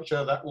competitive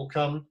structure. That will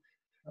come.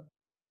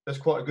 There's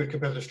quite a good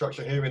competitive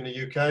structure here in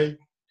the UK,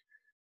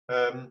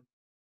 and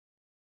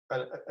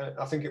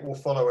I think it will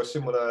follow a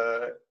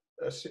similar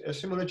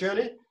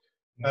journey.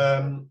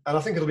 And I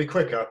think it'll be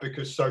quicker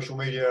because social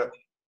media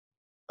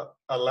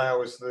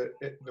allows the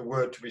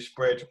word to be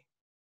spread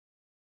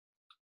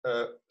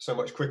so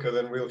much quicker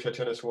than wheelchair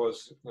tennis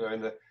was,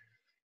 in the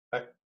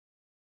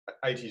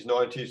 80s,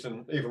 90s,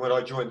 and even when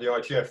I joined the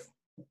ITF,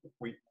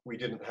 we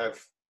didn't have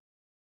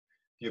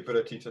the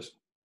ability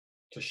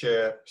to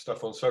share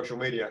stuff on social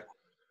media.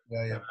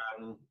 Yeah.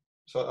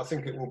 So I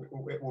think it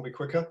will be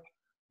quicker.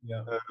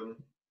 Yeah.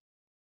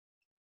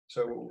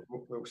 So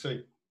we'll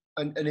see.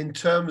 And in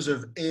terms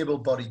of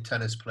able-bodied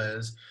tennis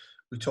players,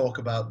 we talk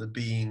about there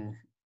being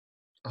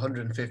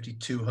 150,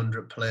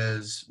 200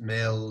 players,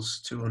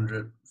 males,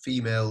 200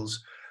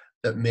 females,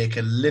 that make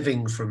a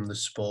living from the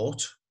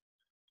sport.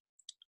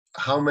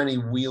 How many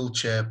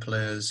wheelchair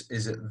players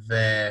is it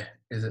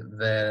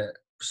their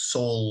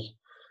sole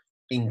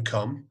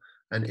income,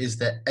 and is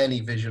there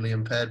any visually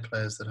impaired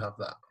players that have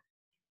that?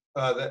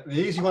 The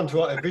easy one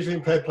to visually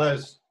impaired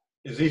players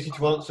is easy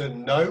to answer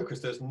no,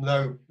 because there's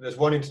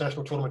one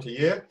international tournament a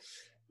year.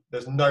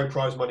 There's no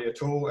prize money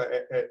at all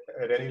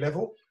at any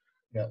level.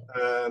 Yeah.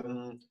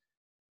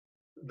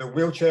 The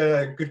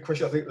wheelchair, good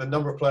question. I think the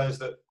number of players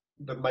that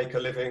make a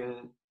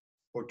living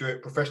or do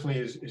it professionally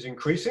is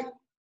increasing.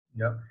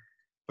 Yeah.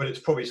 But it's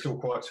probably still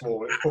quite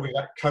small. It's probably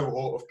that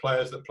cohort of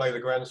players that play the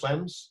Grand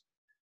Slams,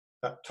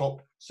 that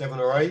top 7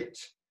 or 8.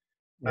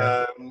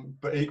 Yeah.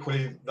 But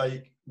equally,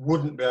 they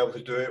wouldn't be able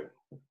to do it.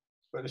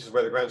 But this is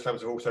where the Grand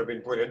Slams have also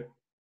been brilliant.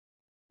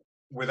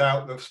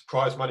 Without the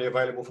prize money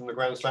available from the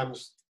Grand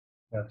Slams,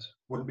 Yes.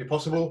 wouldn't be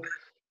possible.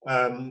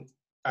 And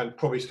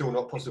probably still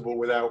not possible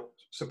without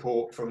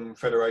support from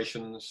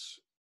federations.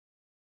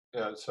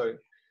 So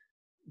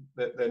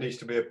there needs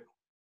to be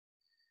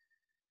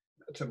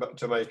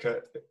to make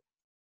a.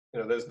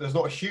 There's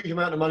not a huge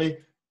amount of money,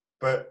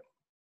 but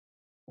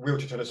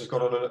wheelchair tennis has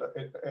gone on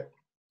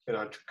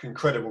an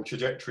incredible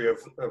trajectory of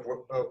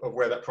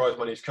where that prize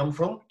money's come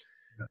from,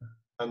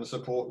 and the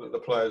support that the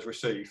players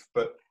receive.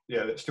 But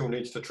it still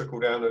needs to trickle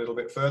down a little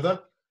bit further,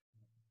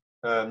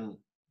 and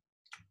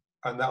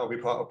that will be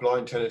part of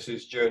blind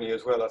tennis's journey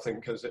as well. I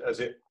think as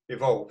it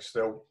evolves,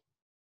 they'll,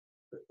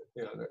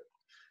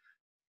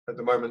 at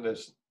the moment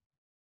there's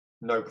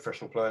no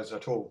professional players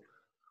at all.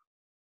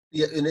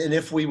 Yeah, and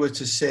if we were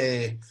to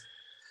say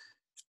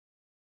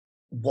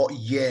what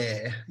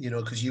year,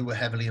 because you've been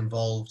heavily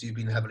involved in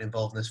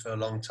this for a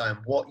long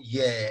time, what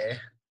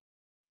year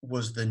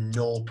was the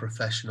no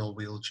professional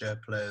wheelchair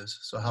players?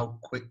 So how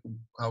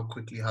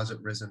quickly has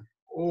it risen?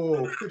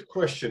 Oh, good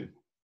question.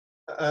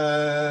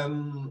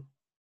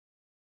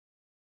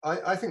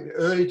 I think the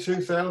early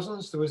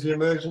 2000s there was the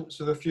emergence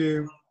of a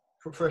few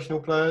professional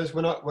players.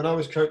 When I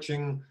was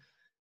coaching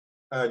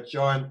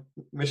Giant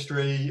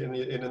Mystery in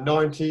the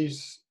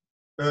 90s,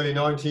 early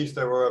 90s,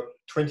 there were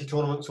 20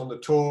 tournaments on the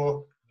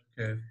tour.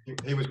 Okay.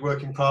 He was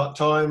working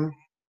part-time.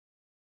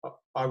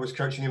 I was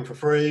coaching him for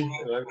free,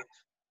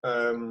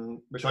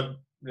 which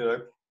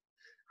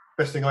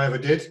best thing I ever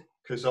did,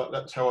 because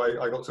that's how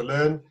I got to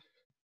learn.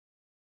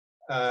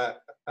 And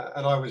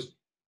I was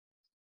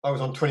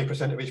on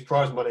 20% of his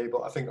prize money,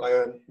 but I think I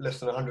earned less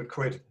than 100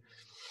 quid.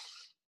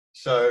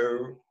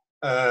 So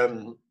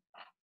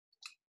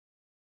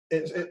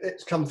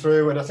it's come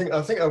through, and I think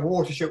a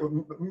watershed,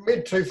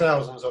 mid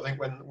 2000s. I think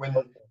when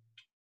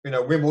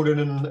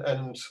Wimbledon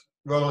and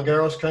Roland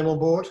Garros came on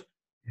board,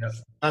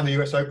 yes, and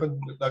the US Open,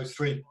 those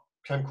three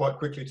came quite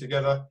quickly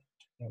together.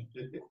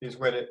 Is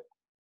when it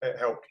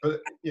helped.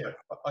 But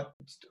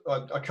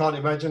I can't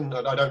imagine.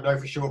 I don't know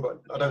for sure,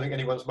 but I don't think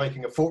anyone's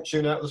making a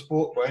fortune out of the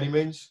sport by any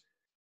means.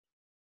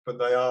 But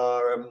they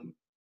are,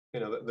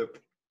 the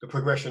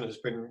progression has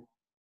been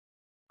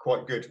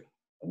quite good.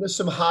 And there's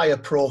some higher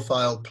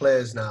profile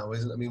players now,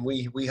 isn't it? I mean,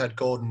 we had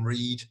Gordon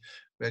Reid,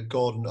 we had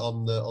Gordon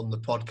on the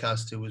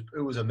podcast.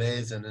 It was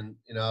amazing, and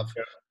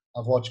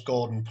I've watched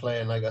Gordon play,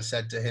 and like I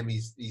said to him,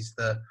 he's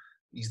the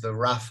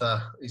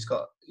Rafa. He's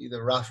got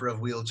the Rafa of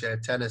wheelchair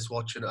tennis.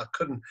 Watching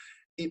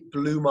it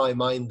blew my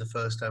mind the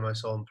first time I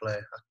saw him play.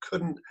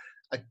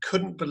 I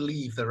couldn't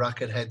believe the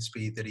racket head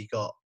speed that he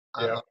got.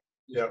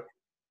 Yeah.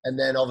 And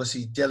then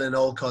obviously Dylan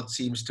Olcott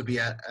seems to be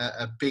a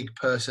big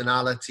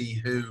personality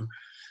who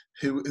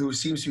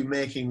seems to be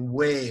making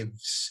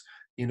waves,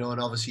 and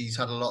obviously he's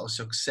had a lot of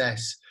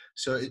success.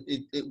 So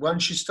it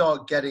once you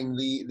start getting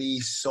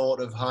these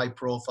sort of high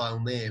profile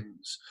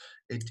names,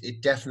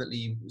 it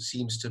definitely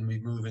seems to be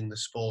moving the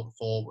sport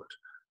forward.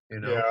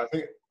 Yeah,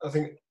 I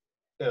think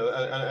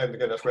and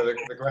again that's where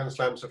the Grand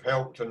Slams have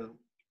helped, and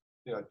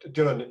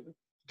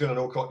Dylan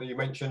Olcott that you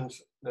mentioned,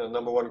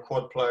 number one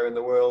quad player in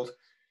the world,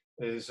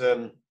 is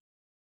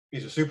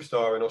he's a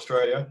superstar in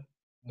Australia,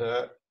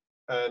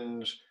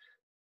 and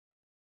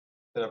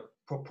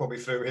probably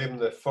through him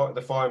the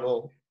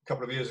final a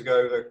couple of years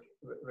ago,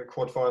 the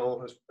quad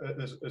final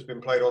has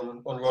been played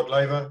on Rod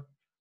Laver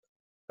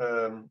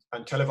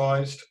and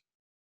televised,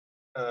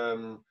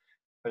 and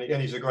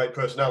again he's a great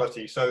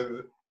personality.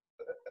 So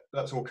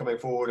that's all coming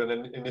forward, and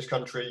then in this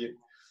country,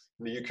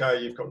 in the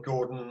UK, you've got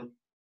Gordon,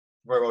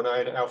 very well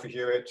known, Alfie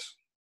Hewitt,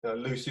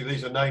 Lucy.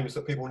 These are names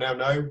that people now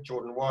know.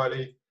 Jordan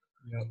Wiley,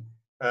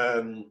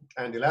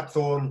 Andy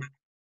Lapthorne.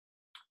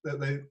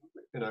 That they,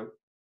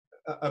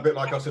 a bit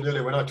like I said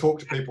earlier, when I talk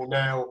to people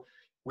now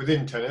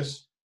within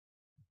tennis,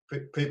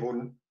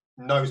 people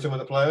know some of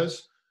the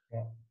players.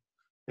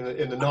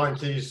 In the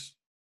 90s,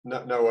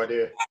 no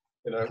idea.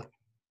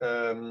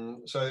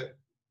 So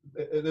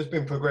there's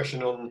been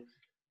progression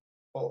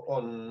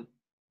on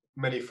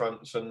many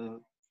fronts,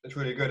 and it's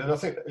really good. And I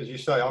think, as you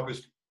say, I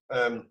was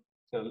the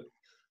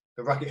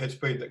racket head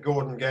speed that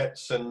Gordon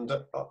gets, and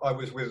I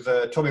was with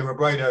Tommy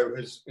Robredo,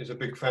 who's a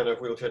big fan of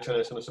wheelchair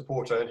tennis and a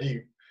supporter, and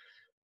he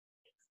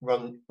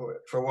ran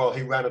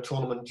a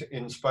tournament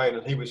in Spain,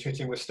 and he was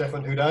hitting with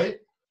Stefan Houdet,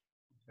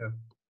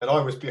 and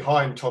I was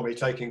behind Tommy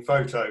taking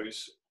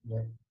photos,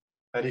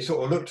 and he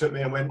sort of looked at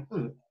me and went,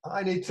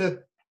 I need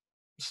to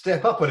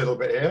step up a little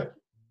bit here,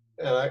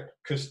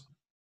 because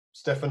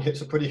Stefan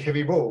hits a pretty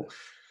heavy ball.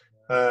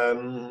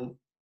 And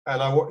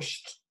I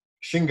watched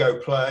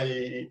Shingo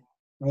play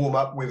warm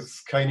up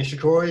with Kei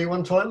Nishikori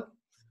one time,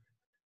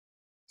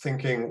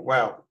 thinking,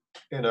 wow,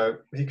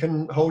 he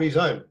can hold his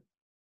own.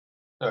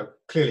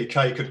 Clearly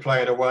Kei could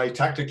play in a way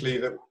tactically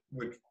that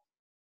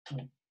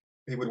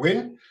he would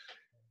win,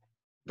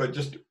 but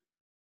just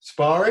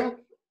sparring,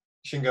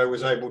 Shingo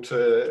was able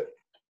to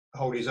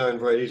hold his own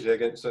very easily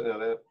against some of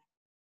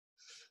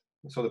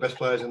the best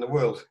players in the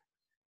world.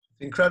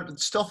 Incredible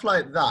stuff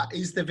like that.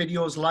 Is the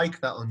videos like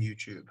that on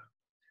YouTube?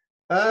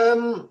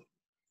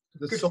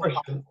 Good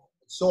question.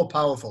 So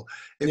powerful.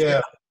 If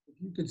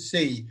you could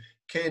see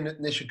Kei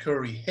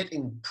Nishikori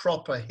hitting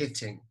proper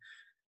hitting,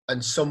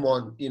 and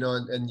someone,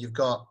 and you've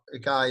got a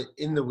guy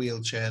in the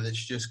wheelchair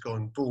that's just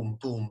going boom,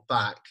 boom,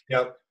 back.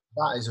 Yep.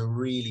 That is a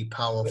really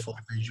powerful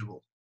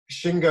visual.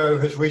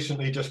 Shingo has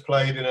recently just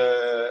played in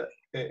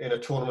a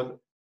tournament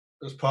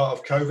as part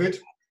of COVID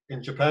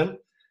in Japan,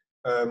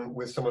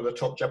 with some of the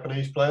top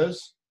Japanese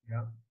players.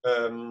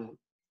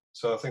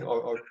 So I think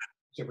I'll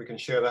see if we can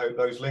share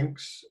those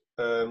links.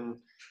 And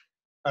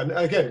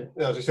again,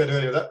 as I said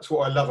earlier, that's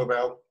what I love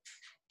about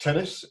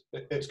tennis.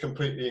 It's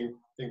completely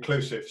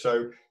inclusive.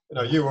 So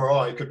you or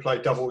I could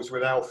play doubles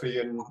with Alfie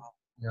and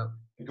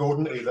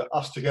Gordon, either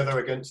us together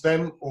against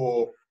them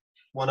or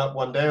one up,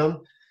 one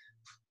down.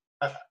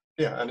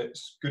 And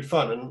it's good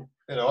fun.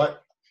 And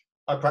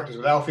I practice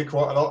with Alfie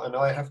quite a lot, and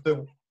I have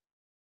to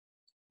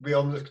be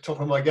on the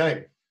top of my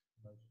game.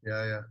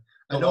 I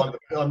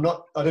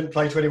didn't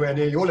play to anywhere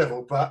near your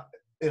level, but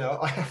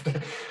I have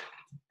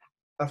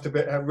to be,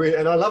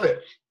 and I love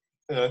it.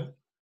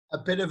 A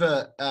bit of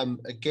a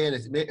again,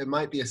 it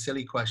might be a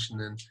silly question,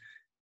 and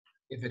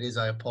if it is,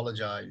 I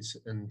apologize,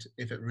 and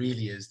if it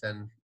really is,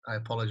 then I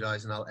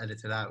apologize and I'll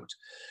edit it out.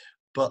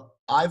 But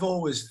I've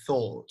always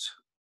thought,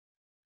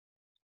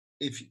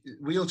 if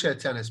wheelchair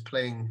tennis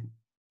playing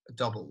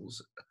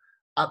doubles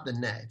at the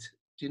net,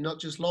 do you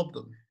not just lob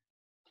them?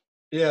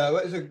 Yeah,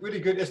 well, it's a really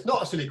good. It's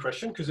not a silly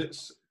question because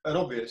it's an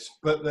obvious,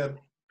 but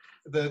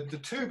the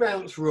two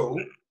bounce rule,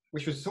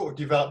 which was sort of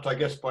developed, I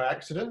guess, by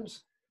accident,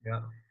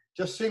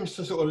 just seems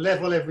to sort of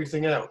level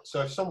everything out. So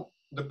if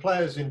the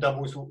players in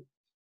doubles will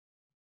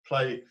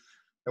play,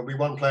 there'll be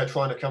one player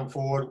trying to come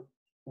forward,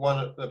 one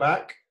at the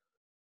back,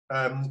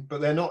 but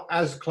they're not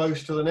as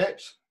close to the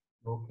net.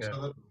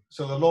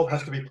 So the lob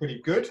has to be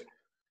pretty good.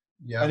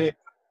 And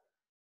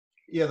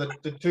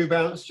the two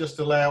bounce just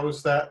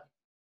allows that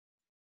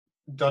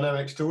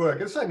dynamics to work.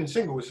 It's the same in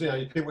singles.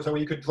 People say,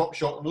 well, you could drop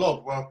shot and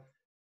lob. Well,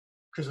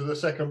 because of the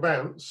second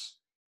bounce,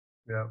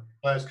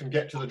 players can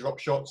get to the drop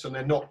shots and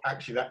they're not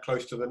actually that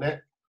close to the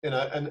net.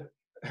 And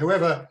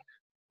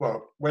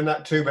when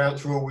that two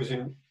bounce rule was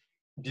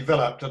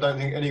developed, I don't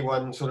think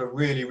anyone sort of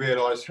really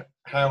realised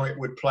how it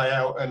would play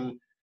out and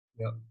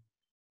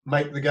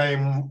make the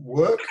game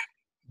work.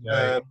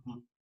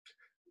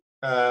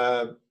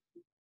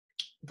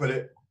 but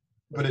it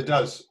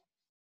does.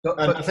 But,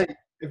 And I think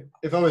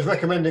if I was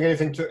recommending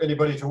anything to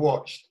anybody to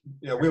watch,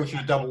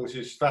 wheelchair doubles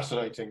is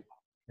fascinating.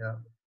 yeah.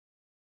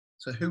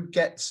 So who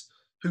gets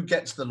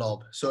the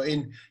lob? So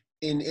in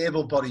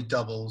able-bodied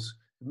doubles,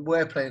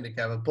 we're playing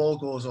together. Ball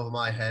goes over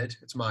my head.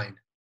 It's mine.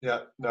 Yeah,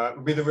 no, it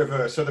would be the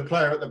reverse. So the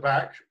player at the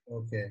back.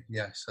 Okay.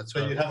 Yes, that's So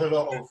right. you'd have a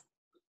lot of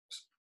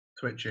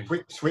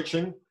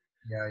switching.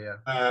 Yeah.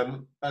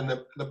 And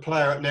the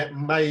player at net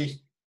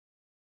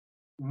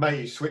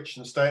may switch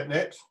and stay at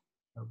net.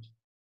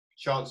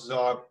 Chances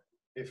are,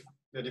 if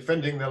they're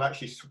defending, they'll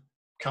actually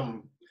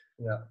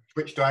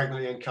switch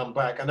diagonally and come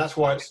back. And that's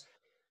why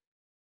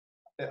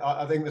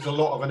I think there's a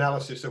lot of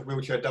analysis of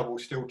wheelchair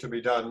doubles still to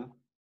be done.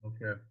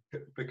 Okay.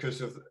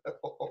 Because of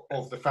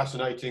the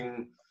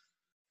fascinating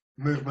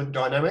movement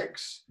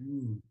dynamics,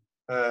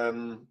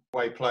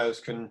 way players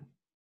can,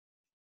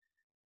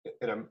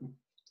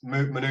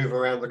 maneuver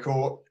around the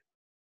court,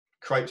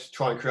 try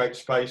and create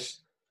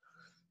space,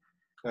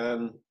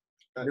 and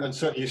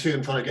certainly you see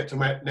them trying to get to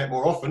net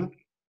more often.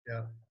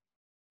 Yeah.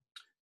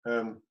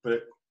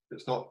 But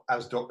it's not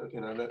as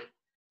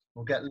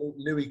We'll get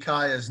Louis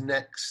Kaya's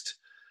next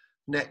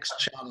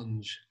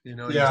challenge.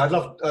 Yeah,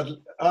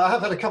 I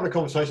have had a couple of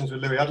conversations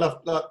with Louis. I'd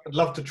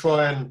love to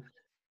try and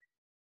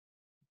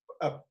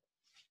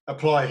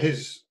apply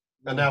his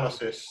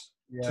analysis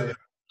to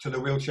the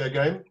wheelchair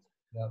game.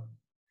 Yeah.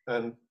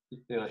 And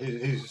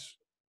his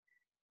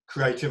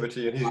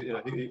creativity, and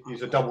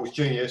he's a doubles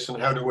genius.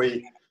 And how do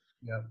we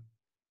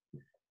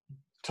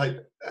take?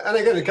 And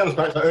again, it comes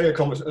back to the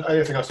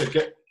earlier thing I said.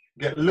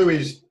 Get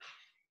Louis'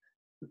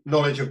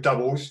 knowledge of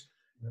doubles,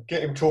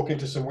 get him talking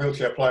to some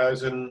wheelchair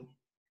players, and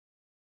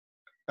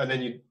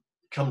then you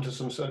come to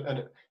some.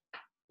 And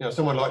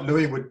someone like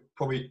Louis would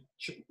probably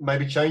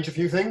maybe change a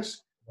few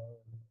things,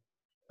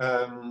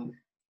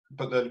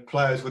 but the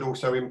players would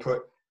also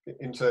input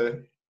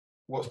into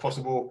what's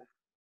possible.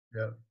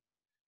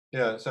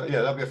 Yeah. So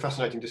that'd be a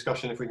fascinating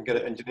discussion if we can get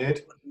it engineered.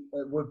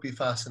 It would be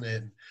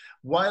fascinating.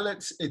 While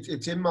it's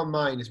in my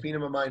mind, it's been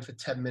in my mind for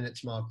 10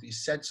 minutes, Mark. You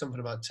said something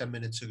about 10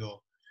 minutes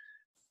ago.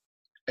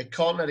 I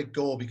can't let it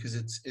go because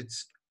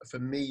it's for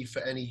me,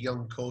 for any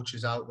young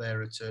coaches out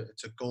there, it's a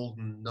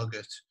golden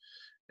nugget,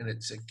 and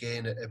it's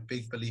again a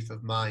big belief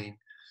of mine.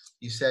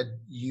 You said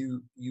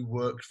you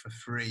worked for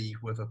free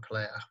with a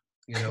player.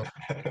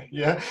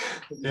 Yeah.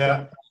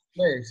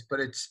 Place, but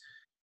it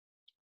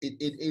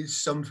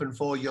is something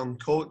for young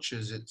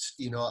coaches. It's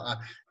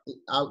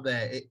out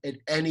there at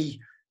any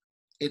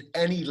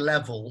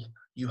level.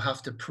 You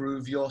have to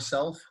prove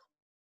yourself.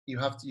 You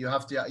have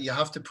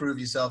to prove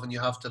yourself, and you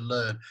have to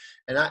learn.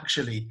 And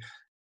actually,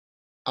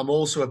 I'm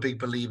also a big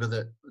believer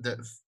that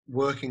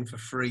working for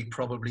free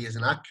probably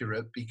isn't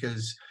accurate,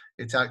 because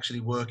it's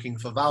actually working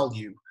for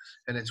value,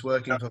 and it's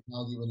working for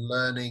value and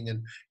learning,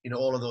 and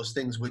all of those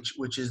things,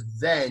 which is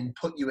then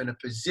put you in a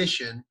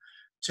position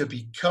to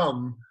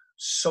become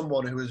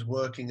someone who is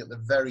working at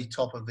the very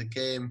top of the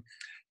game.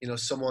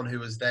 Someone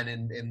who is then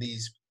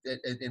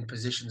in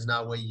positions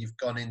now where you've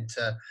gone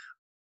into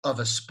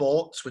other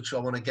sports, which I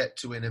want to get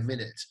to in a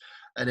minute.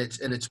 And it's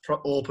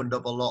opened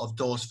up a lot of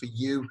doors for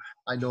you.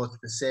 I know it's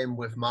the same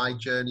with my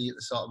journey. At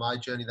the start of my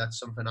journey, that's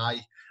something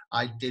I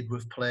did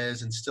with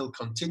players, and still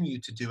continue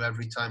to do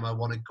every time I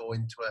want to go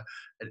into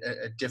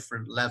a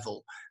different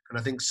level. And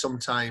I think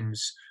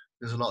sometimes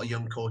there's a lot of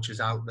young coaches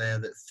out there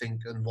that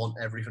think and want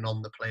everything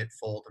on the plate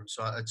for them.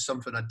 So it's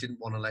something I didn't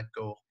want to let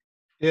go.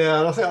 Yeah,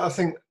 and I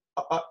think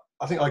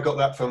I got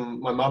that from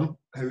my mum,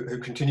 who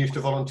continues to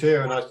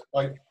volunteer, and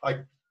I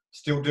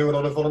still do a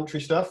lot of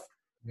voluntary stuff.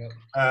 Yeah.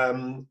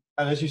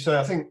 And as you say,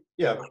 I think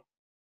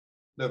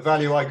the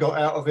value I got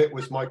out of it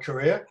was my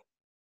career.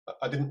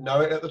 I didn't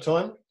know it at the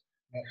time,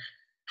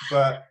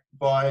 but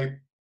I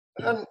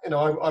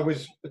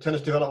was a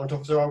tennis development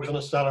officer. I was on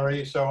a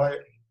salary, so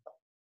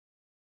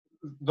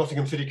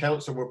Nottingham City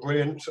Council were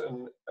brilliant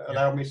and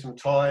allowed me some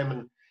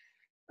time,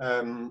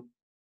 and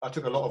I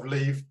took a lot of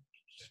leave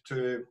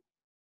to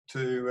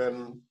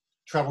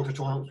travel to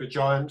tournaments with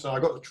giants, and I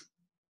got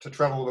to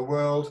travel the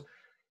world.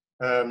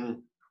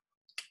 And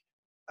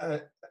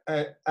at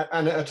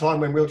a time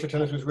when wheelchair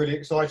tennis was really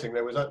exciting,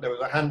 there was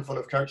a handful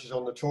of coaches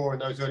on the tour in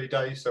those early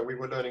days, so we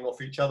were learning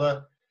off each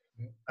other.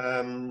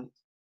 And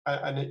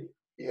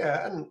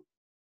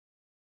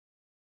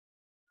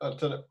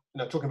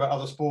talking about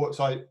other sports,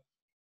 I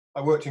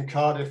worked in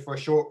Cardiff for a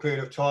short period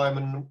of time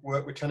and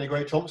worked with Tanni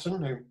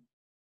Gray-Thompson, who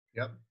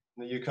in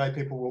the UK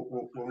people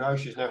will know.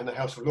 She's now in the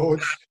House of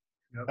Lords.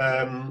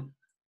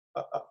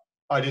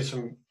 I did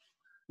some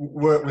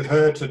work with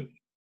her to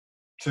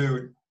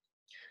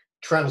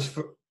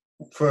transfer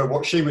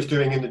what she was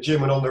doing in the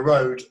gym and on the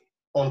road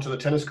onto the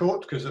tennis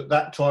court, because at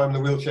that time the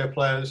wheelchair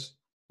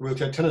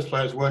tennis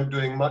players weren't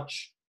doing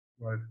much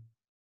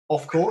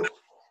off court.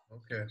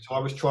 Okay. So I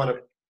was trying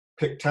to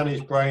pick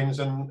Tanni's brains,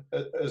 and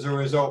as a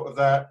result of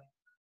that,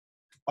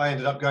 I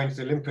ended up going to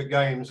the Olympic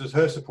Games as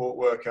her support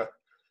worker.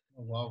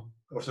 Oh, wow.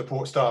 Or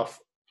support staff.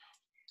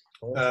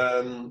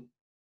 Awesome.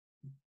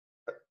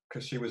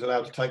 Because she was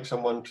allowed to take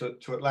someone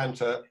to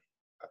Atlanta,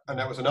 and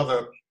that was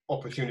another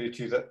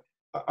opportunity that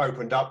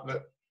opened up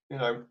that,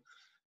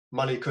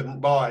 money couldn't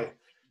buy.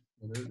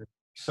 Absolutely.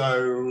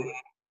 So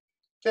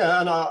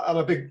yeah, and I'm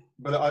a big,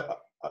 but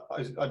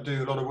I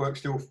do a lot of work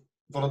still,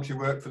 voluntary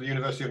work for the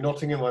University of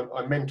Nottingham.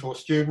 I mentor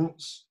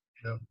students.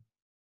 Yeah.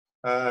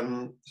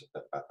 And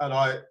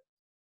I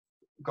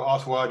got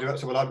asked why I do that.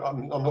 So, well,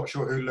 I'm not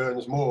sure who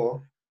learns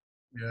more.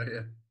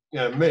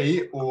 Yeah.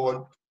 Me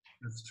or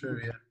That's true.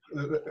 Yeah.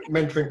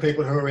 mentoring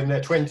people who are in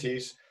their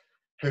 20s,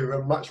 who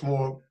are much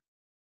more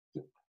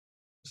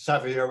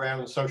savvy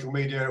around social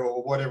media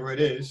or whatever it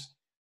is.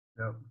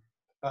 Yeah.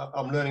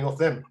 I'm learning off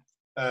them.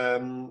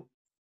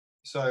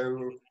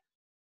 So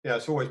yeah,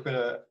 it's always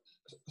been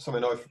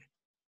something I've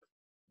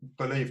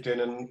believed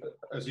in, and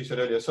as you said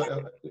earlier,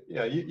 so,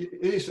 yeah,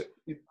 there's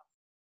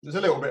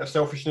a little bit of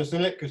selfishness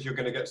in it because you're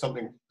going to get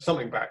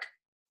something back.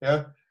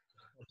 Yeah,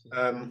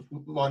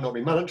 might not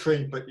be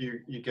monetary, but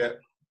you get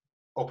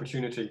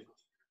opportunity.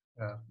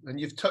 Yeah, and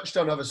you've touched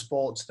on other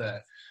sports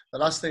there. The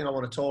last thing I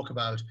want to talk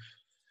about,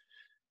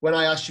 when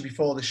I asked you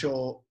before the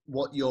show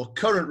what your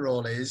current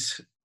role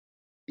is,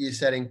 you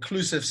said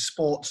inclusive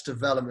sports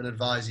development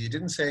advisor. You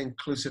didn't say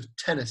inclusive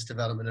tennis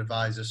development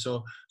advisor.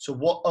 So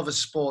what other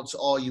sports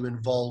are you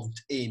involved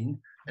in,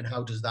 and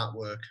how does that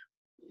work?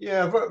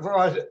 Yeah,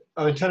 variety.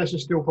 I mean, tennis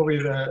is still probably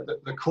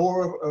the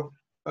core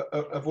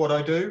of what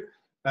I do.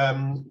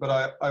 But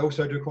I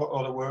also do quite a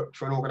lot of work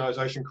for an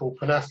organisation called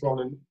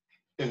Panathlon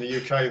in the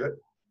UK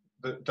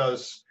that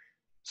does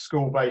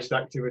school-based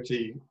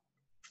activity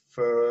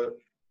for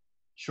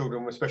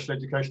children with special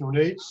educational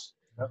needs.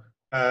 Yep.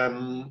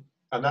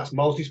 And that's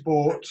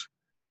multi-sport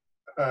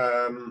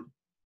at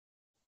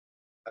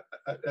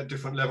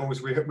different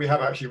levels. We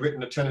have actually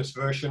written a tennis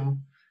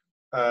version,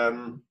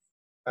 and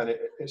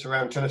it's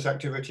around tennis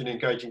activity and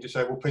engaging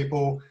disabled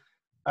people.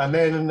 And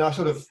then I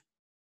sort of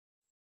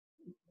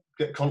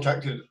get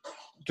contacted,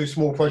 do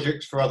small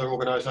projects for other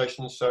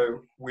organisations.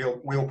 So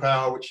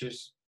Wheelpower, which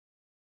is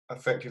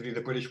effectively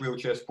the British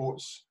Wheelchair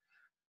Sports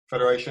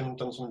Federation,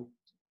 done some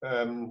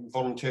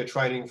volunteer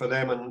training for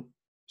them and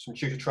some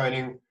tutor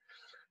training.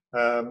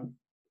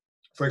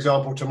 For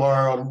example,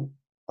 tomorrow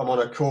I'm on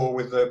a call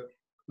with the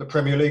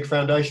Premier League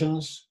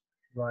foundations,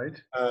 right?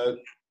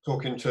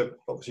 Talking to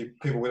obviously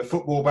people with a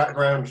football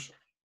background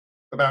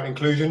about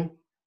inclusion.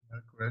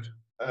 Great.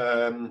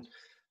 And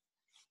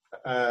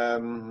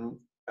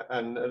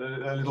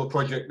a little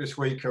project this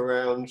week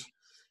around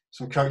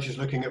some coaches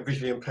looking at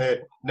visually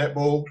impaired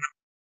netball.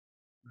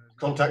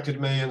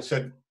 Contacted me and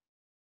said,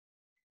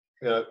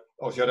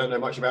 obviously I don't know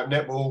much about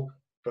netball,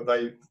 but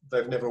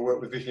they've never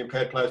worked with visually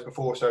impaired players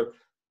before, so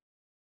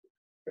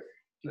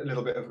a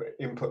little bit of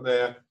input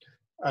there.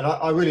 And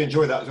I really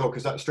enjoy that as well,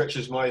 because that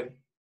stretches my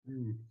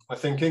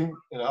thinking.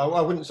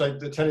 I wouldn't say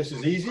the tennis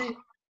is easy.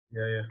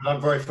 Yeah. But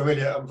I'm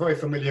very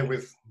familiar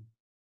with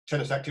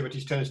tennis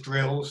activities, tennis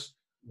drills.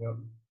 Yeah.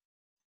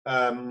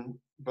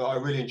 But I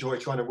really enjoy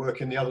trying to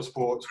work in the other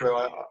sports where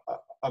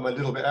I'm a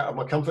little bit out of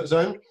my comfort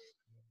zone.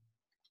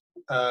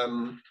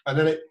 And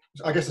then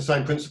I guess the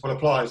same principle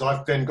applies.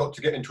 I've then got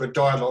to get into a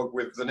dialogue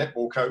with the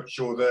netball coach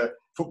or the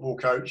football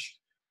coach.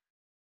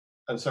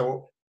 And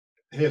so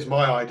here's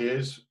my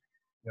ideas.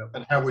 Yep.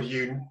 And how would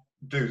you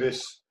do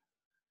this,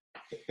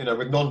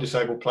 with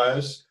non-disabled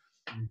players?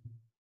 Mm-hmm.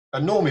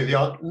 And normally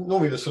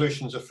the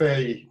solutions are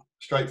fairly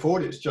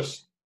straightforward. It's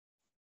just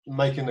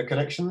making the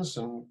connections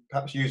and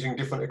perhaps using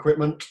different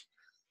equipment.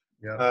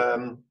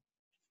 Yeah.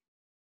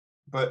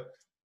 But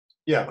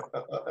yeah,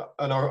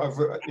 and I've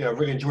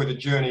really enjoyed the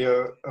journey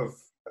of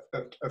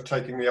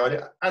taking the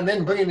idea and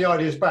then bringing the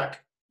ideas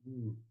back.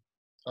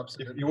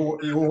 Absolutely.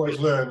 You always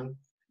learn.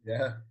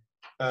 Yeah.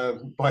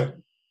 By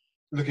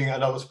looking at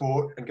another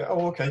sport and go,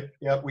 oh, okay,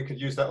 yeah, we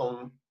could use that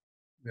on,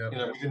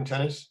 within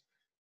tennis.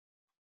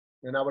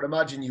 And I would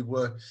imagine you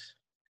were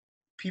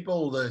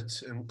people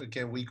that, and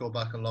again, we go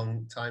back a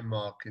long time,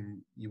 Mark,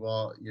 and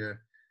you're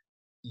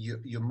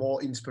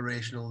more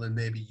inspirational than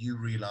maybe you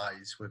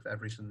realize with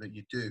everything that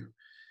you do.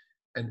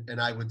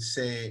 And I would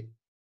say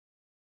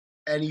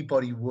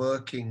anybody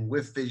working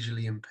with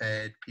visually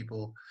impaired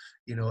people,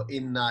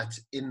 in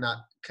that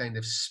kind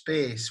of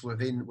space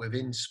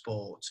within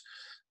sport,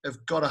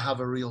 have got to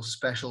have a real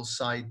special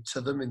side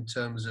to them in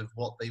terms of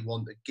what they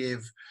want to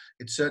give.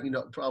 It's certainly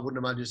not, I wouldn't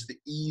imagine it's the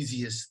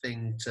easiest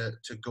thing to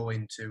go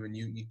into, and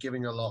you're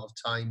giving a lot of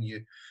time,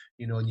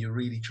 and you're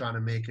really trying to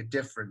make a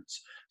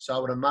difference. So I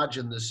would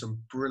imagine there's some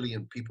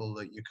brilliant people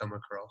that you come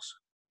across.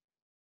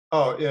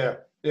 Oh yeah.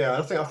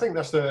 I think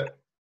that's the,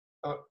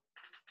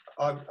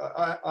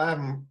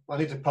 I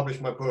need to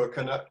publish my book,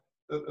 and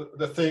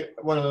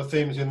one of the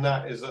themes in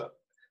that is that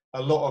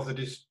a lot of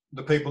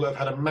the people that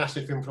have had a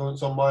massive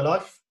influence on my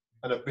life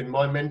and have been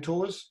my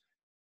mentors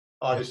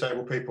are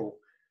disabled people.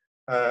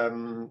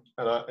 And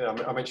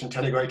I mentioned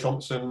Tenny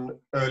Thompson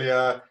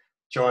earlier,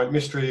 Giant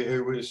Mystery,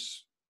 who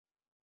was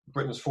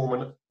Britain's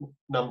former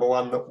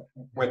 #1 that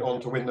went on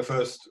to win the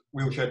first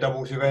wheelchair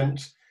doubles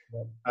event.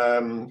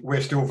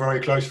 We're still very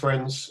close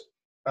friends.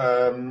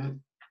 And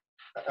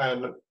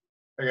again,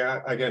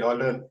 I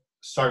learned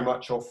so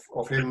much of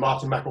him.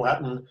 Martin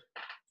McElhatton,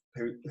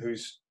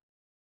 who's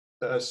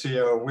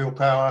CEO of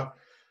Wheelpower.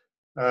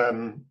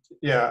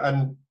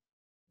 Yeah,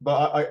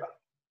 but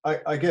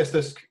I guess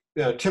there's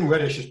Tim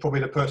Reddish is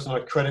probably the person I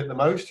credit the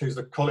most, who's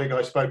the colleague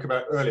I spoke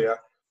about earlier,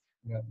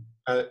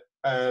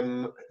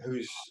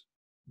 who's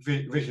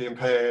visually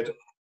impaired,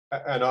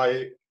 and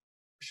I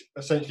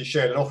essentially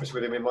shared an office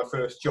with him in my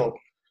first job,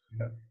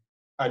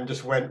 and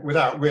just went,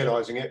 without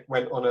realising it,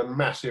 went on a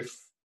massive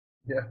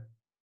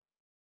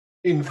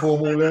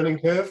informal learning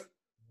curve,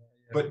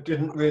 but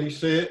didn't really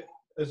see it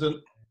as a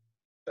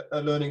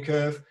learning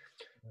curve.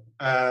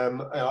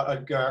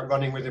 I'd go out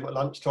running with him at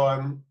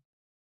lunchtime,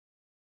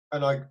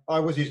 and I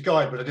was his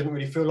guide, but I didn't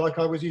really feel like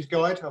I was his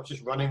guide. I was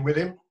just running with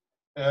him.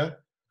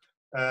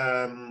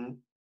 And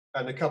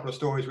a couple of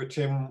stories with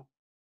Tim.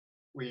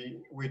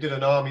 We did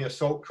an army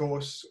assault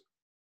course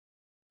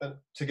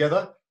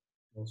together.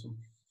 Awesome.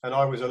 And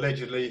I was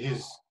allegedly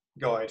his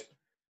guide.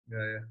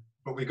 Yeah.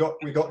 But we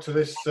got to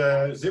this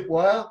zip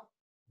wire.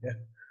 Yeah.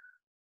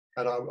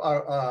 And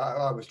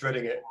I was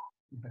dreading it.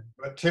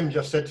 But Tim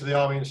just said to the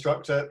army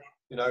instructor,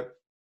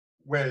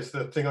 where's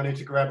the thing I need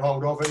to grab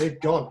hold of? And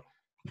he'd gone.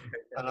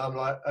 And I'm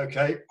like,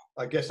 okay,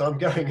 I guess I'm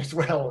going as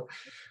well.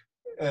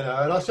 And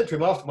I said to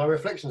him after, my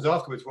reflections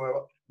afterwards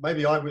were,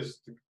 maybe I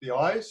was the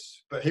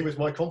eyes, but he was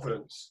my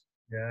confidence.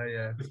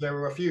 Yeah. If there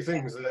were a few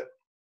things that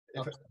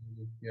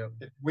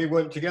if we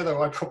weren't together,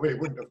 I probably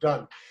wouldn't have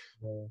done.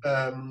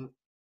 Yeah.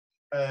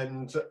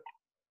 And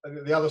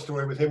the other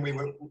story with him,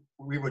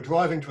 we were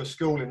driving to a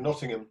school in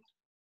Nottingham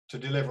to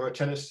deliver a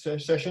tennis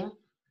session,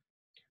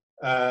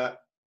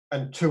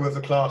 and two of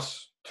the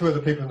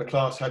people in the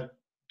class had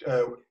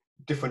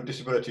different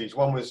disabilities.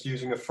 One was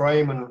using a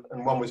frame,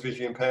 and one was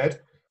visually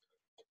impaired.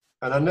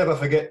 And I'll never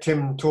forget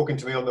Tim talking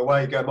to me on the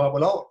way, going,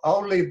 well,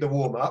 I'll lead the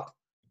warm up,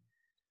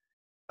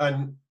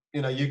 and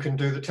you can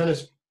do the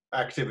tennis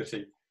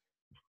activity.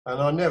 And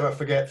I'll never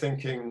forget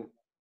thinking,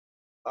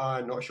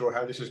 I'm not sure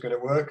how this is going to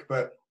work,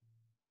 but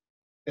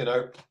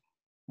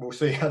we'll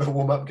see how the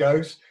warm up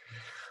goes.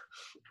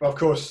 Of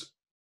course,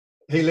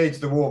 he leads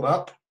the warm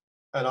up,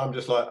 and I'm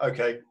just like,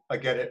 okay, I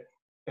get it,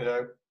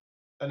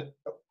 And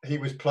he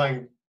was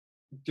playing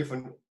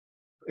different.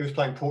 He was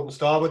playing port and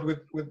starboard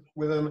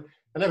with them,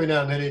 and every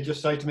now and then he'd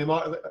just say to me,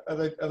 "Mark, are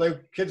they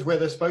kids where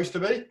they're supposed to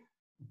be?"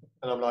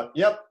 And I'm like,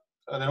 "Yep,"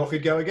 and then off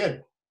he'd go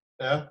again.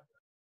 Yeah,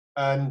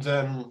 and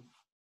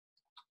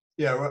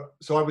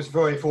so I was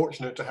very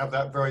fortunate to have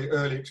that very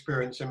early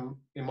experience in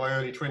my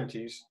early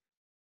 20s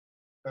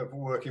of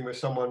working with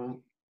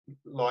someone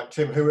like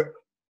Tim, who,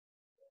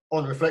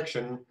 on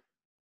reflection,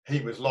 he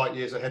was light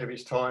years ahead of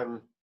his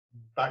time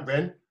back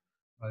then.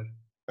 Right.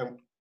 And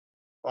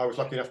I was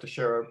lucky enough to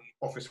share an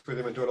office with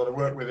him and do a lot of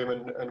work with him,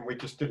 and we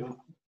just didn't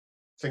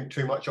think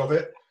too much of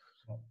it.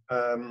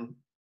 And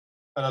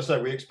I say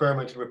we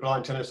experimented with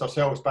blind tennis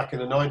ourselves back in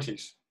the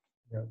 90s.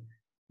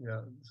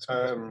 Yeah.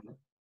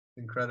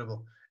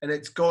 Incredible. And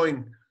it's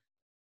going,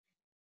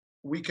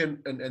 we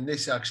can, and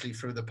this actually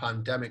through the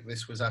pandemic,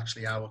 this was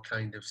actually our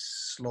kind of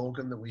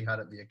slogan that we had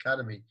at the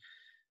Academy.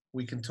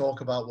 We can talk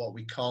about what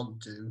we can't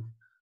do,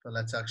 but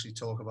let's actually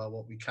talk about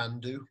what we can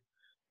do.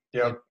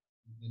 Yeah.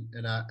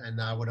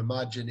 And I would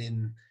imagine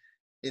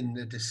in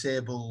the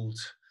disabled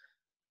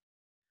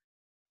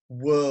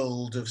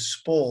world of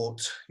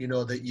sport,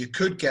 that you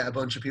could get a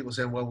bunch of people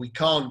saying, well, we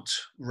can't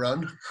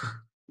run,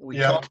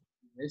 can't do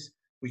this,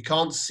 we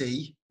can't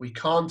see, we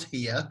can't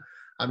hear.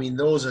 I mean,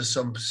 those are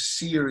some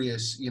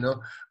serious,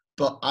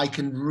 but I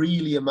can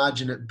really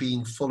imagine it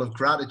being full of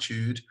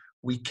gratitude.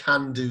 We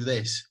can do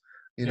this,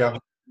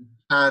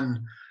 and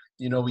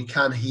we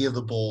can hear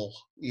the ball,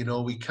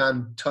 we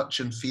can touch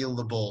and feel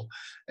the ball.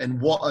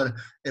 And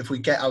if we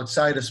get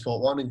outside of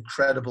sport, what an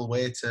incredible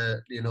way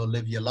to,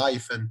 live your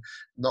life. And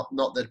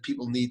not that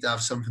people need to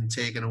have something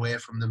taken away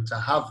from them to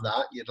have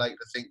that. You'd like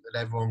to think that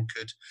everyone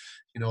could,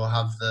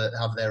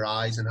 have their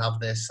eyes and have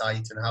their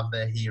sight and have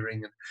their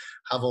hearing and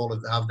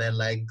have their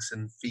legs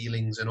and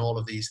feelings and all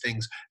of these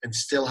things and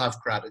still have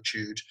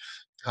gratitude.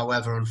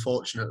 However,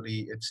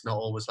 unfortunately, it's not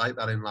always like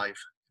that in life,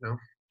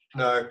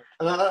 No,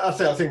 and I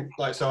think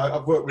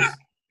I've worked with,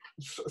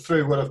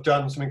 through what I've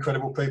done, some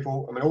incredible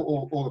people. I mean,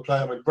 all the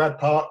players. I mean, Brad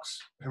Parks,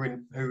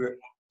 who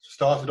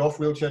started off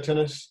wheelchair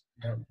tennis.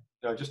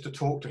 Yeah. Just to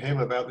talk to him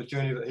about the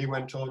journey that he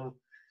went on.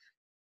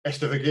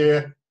 Esther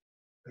Vergeer,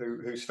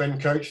 who Sven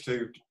coached,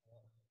 who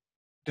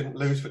didn't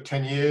lose for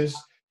 10 years.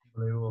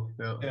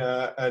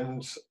 Yeah.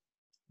 And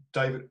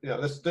David.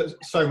 There's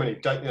so many.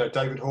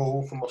 David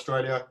Hall from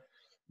Australia.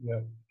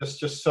 Yeah. There's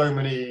just so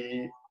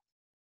many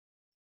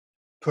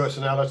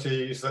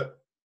personalities that,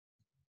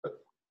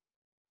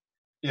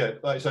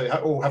 like I say,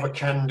 all have a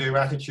can-do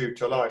attitude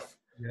to life.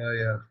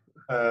 Yeah.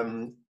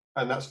 And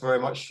that's very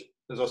much,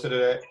 as I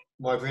said,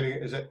 my feeling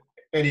is that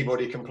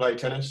anybody can play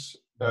tennis.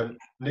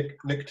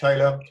 Nick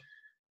Taylor,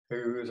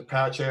 who is a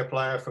power chair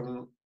player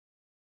from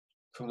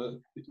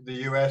the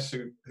US,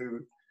 who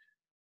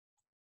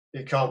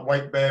he can't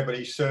weight bear, but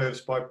he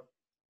serves by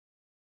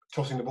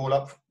tossing the ball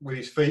up with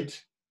his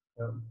feet.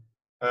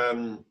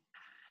 I'm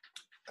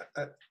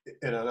a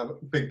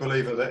big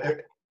believer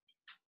that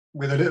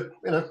with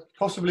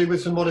possibly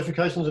with some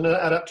modifications and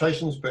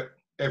adaptations, but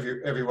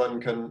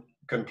everyone can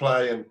can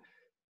play. And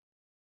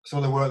some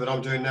of the work that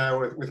I'm doing now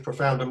with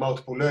profound and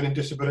multiple learning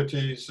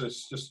disabilities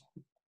is just,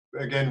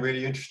 again,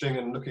 really interesting,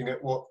 and looking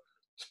at what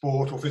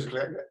sport or physical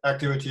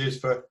activity is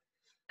for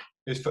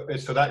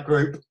that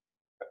group.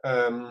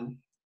 And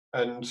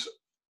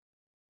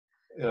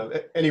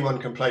anyone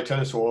can play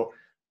tennis, or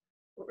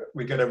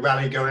we get a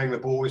rally going, the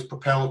ball is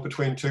propelled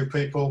between two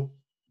people.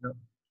 Yep.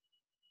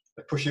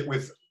 They push it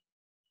with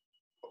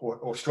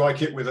or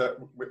strike it with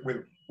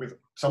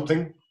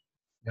something.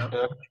 Yep.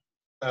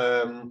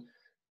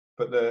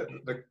 But they're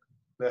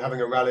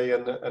having a rally,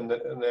 and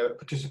they're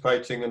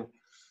participating. And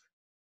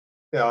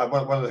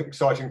one of the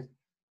exciting,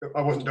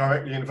 I wasn't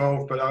directly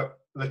involved, but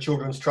the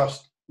Children's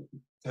Trust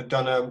had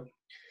done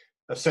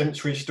a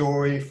sensory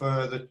story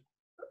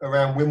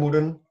around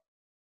Wimbledon.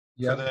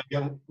 Yep.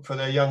 for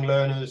their young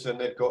learners, and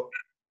they've got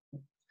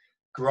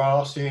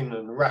grass in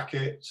and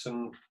rackets,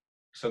 and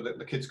so that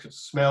the kids could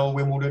smell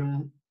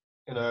Wimbledon,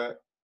 and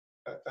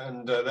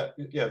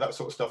that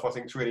sort of stuff I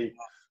think is really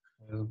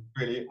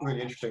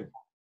interesting.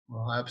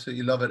 Well, I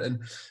absolutely love it.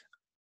 And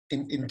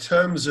in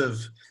terms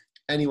of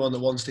anyone that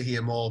wants to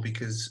hear more,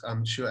 because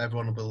I'm sure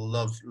everyone will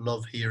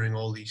love hearing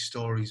all these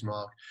stories,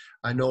 Mark,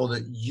 I know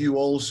that you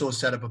also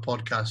set up a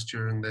podcast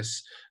during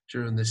this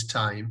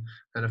time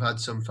and have had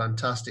some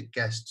fantastic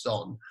guests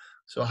on.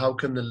 So how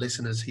can the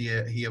listeners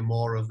hear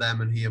more of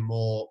them and hear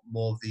more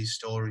of these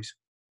stories?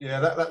 Yeah,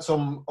 that's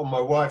on my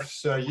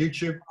wife's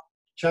YouTube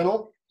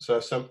channel. So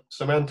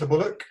Samantha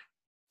Bullock.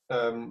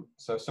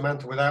 So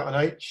Samantha without an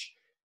H.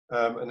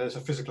 And there's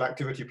a physical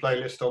activity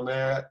playlist on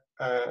there.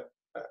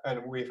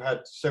 And we've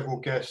had several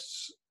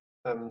guests,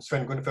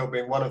 Sven Grunfeld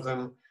being one of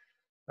them.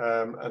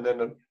 And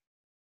then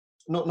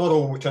not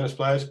all tennis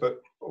players,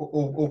 but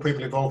all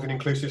people involved in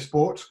inclusive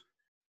sport.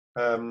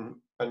 And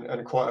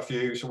quite a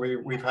few. So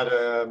we've had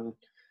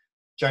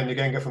Jane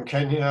Ngenga from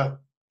Kenya,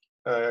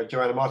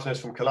 Joanna Martinez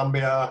from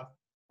Colombia,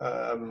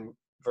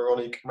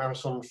 Veronique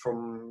Marathon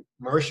from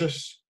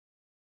Mauritius.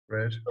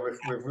 Right. So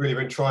we've really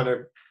been trying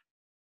to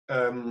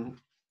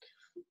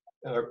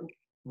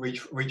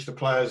reach the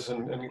players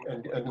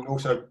and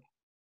also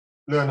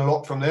learn a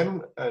lot from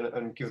them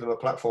and give them a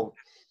platform.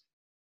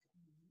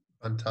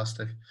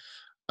 Fantastic.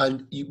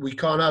 And we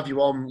can't have you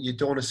on. You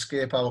don't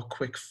escape our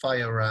quick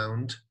fire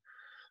round,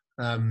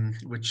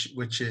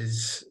 which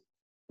has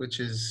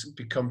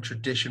become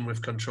tradition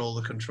with Control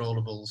the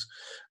Controllables.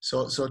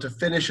 So to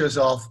finish us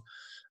off,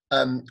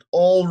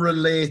 all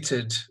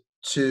related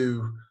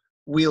to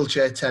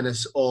wheelchair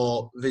tennis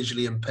or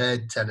visually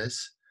impaired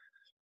tennis,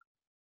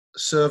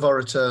 serve or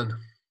return?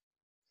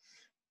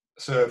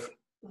 Serve.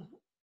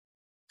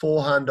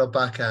 Forehand or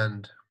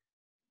backhand?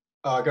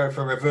 I go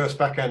for reverse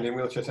backhand in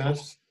wheelchair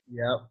tennis.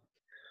 Yeah.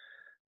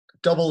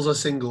 Doubles or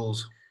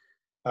singles?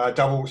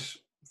 Doubles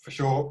for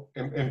sure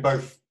in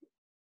both,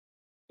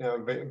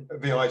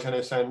 VI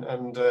tennis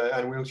and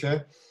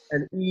wheelchair.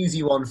 An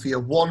easy one for you.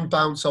 One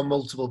bounce or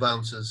multiple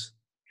bounces?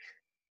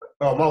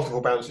 Oh,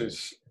 multiple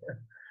bounces.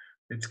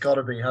 It's got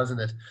to be,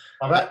 hasn't it?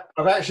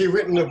 I've actually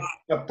written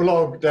a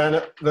blog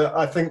down that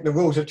I think the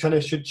rules of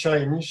tennis should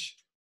change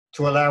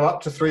to allow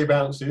up to 3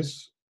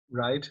 bounces.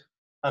 Right.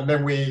 And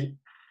then we,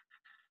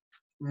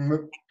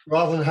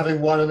 rather than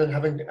having one and then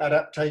having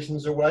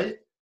adaptations away,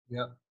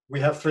 we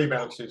have 3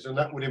 bounces, and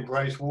that would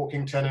embrace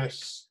walking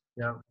tennis,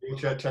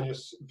 wheelchair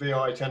tennis,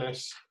 VI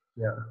tennis,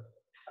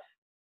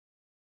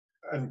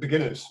 and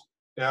beginners,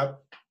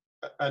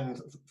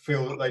 and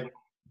feel that they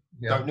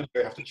don't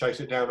necessarily have to chase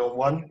it down on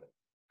one.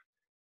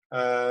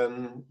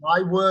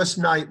 My worst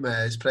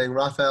nightmare is playing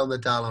Rafael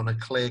Nadal on a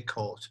clay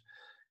court.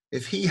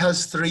 If he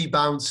has 3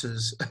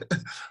 bounces,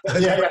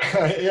 yeah.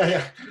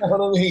 You know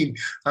what I mean?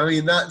 I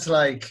mean, that's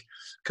like,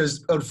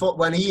 because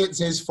when he hits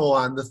his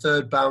forehand, the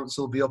 3rd bounce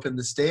will be up in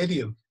the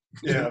stadium.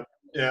 Yeah.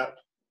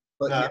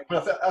 But I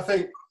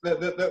think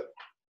that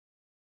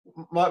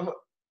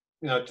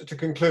to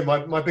conclude,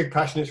 my big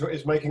passion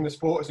is making the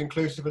sport as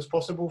inclusive as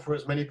possible for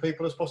as many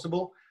people as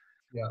possible.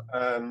 Yeah.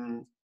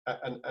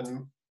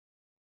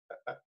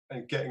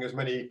 And getting as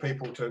many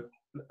people to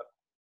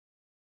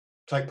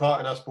take part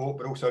in our sport,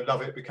 but also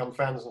love it, become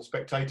fans and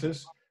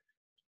spectators,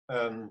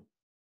 and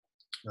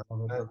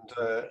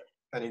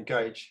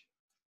engage.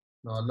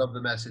 No, I love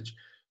the message.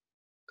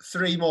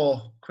 3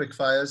 more quick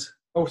fires.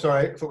 Oh,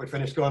 sorry, I thought we'd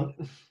finished. Go on.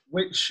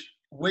 Which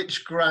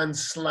Grand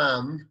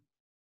Slam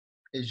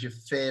is your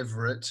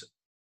favourite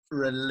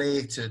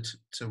related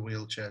to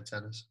wheelchair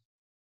tennis?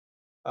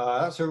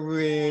 That's a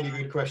really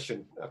good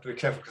question. I have to be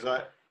careful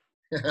because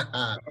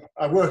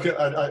I work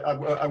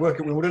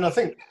at Wimbledon. I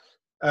think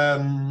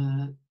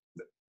I'm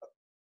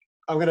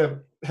going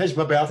to hedge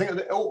my bet. I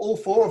think all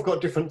 4 have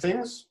got different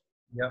things.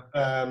 Yeah.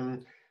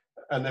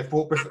 And they've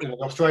brought, the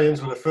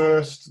Australians were the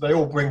first. They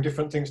all bring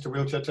different things to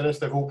wheelchair tennis.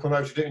 They've all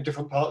promoted it in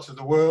different parts of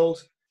the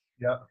world.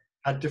 Yeah.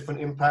 Had different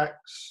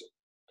impacts.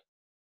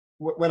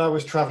 When I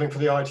was travelling for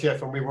the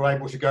ITF and we were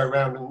able to go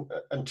around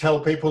and tell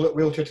people that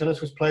wheelchair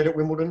tennis was played at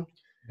Wimbledon,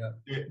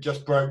 it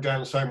just broke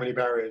down so many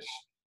barriers.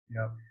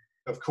 Yeah.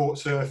 Of court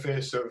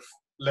surface, of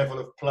level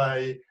of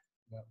play.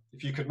 Yeah.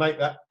 If you could make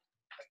that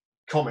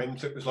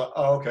comment, it was like,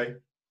 oh, okay,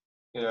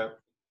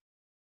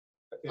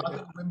 I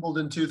think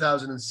Wimbledon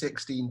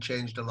 2016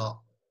 changed a lot.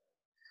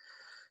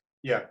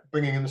 Yeah,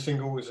 bringing in the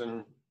singles,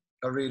 and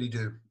I really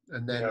do.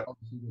 And then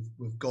obviously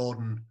with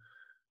Gordon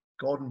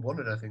won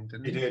it, I think,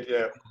 didn't he? He did,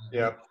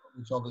 yeah.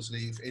 Which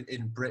obviously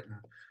in Britain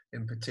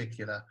in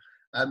particular.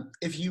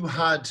 If you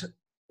had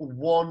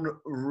one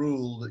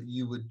rule that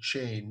you would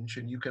change,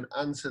 and you can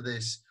answer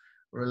this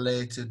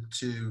related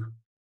to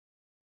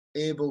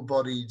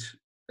able-bodied,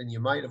 and you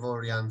might have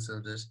already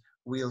answered this,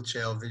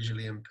 wheelchair or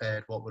visually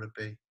impaired, what would it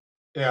be?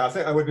 Yeah, I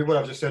think it would be what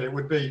I've just said. It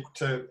would be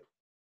to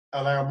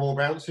allow more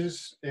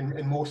bounces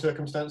in more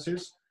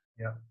circumstances.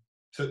 Yeah.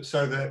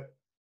 So that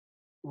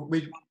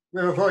we're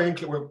a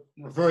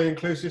very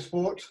inclusive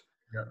sport.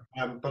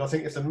 Yeah. But I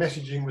think if the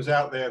messaging was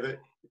out there that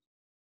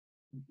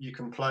you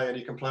can play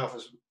off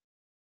as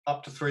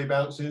up to 3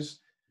 bounces,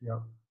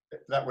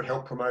 that would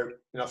help promote.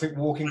 I think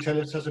walking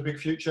tennis has a big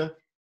future.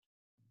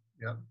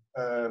 Yeah.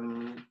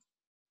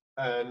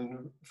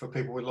 And for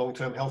people with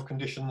long-term health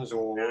conditions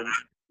or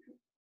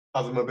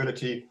other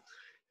mobility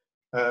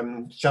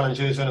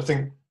challenges, and I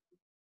think,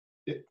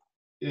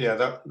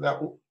 that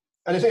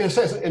and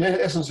in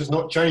essence, it's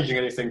not changing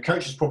anything.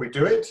 Coaches probably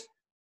do it,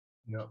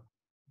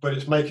 but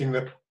it's making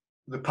the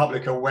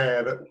public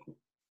aware that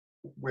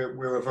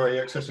we're a very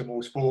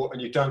accessible sport,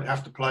 and you don't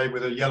have to play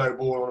with a yellow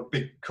ball on a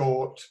big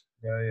court.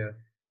 Yeah.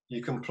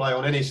 You can play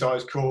on any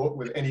size court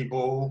with any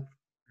ball.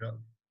 Yeah.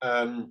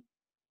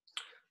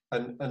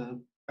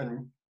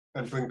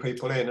 And bring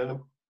people in,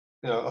 and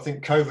I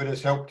think COVID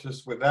has helped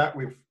us with that.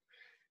 We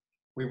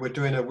were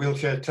doing a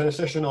wheelchair tennis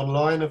session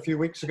online a few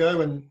weeks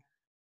ago, and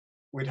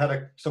we'd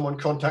had someone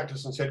contact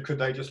us and said, could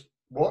they just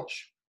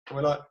watch? And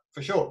we're like,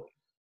 for sure.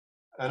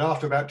 And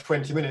after about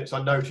 20 minutes,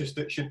 I noticed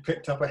that she'd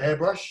picked up a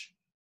hairbrush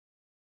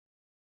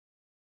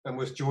and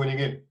was joining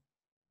in.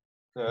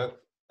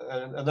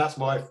 And that's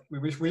we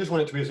just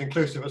want it to be as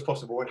inclusive as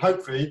possible, and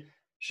hopefully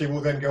she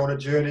will then go on a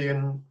journey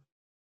and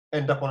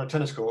end up on a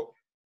tennis court.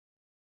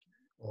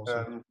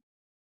 Awesome.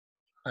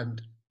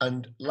 And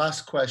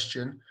last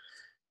question,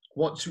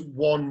 what's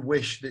one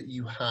wish that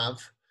you have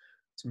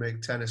to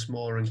make tennis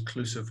more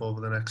inclusive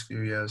over the next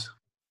few years?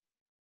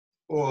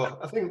 Well,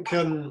 I think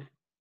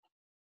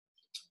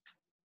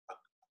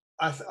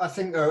I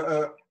think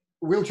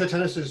wheelchair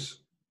tennis is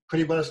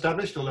pretty well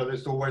established, although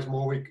there's always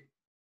more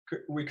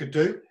we could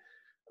do.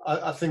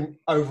 I think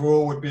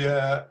overall would be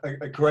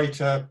a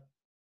greater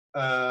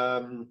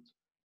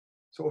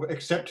sort of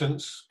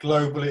acceptance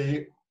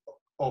globally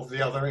of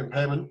the other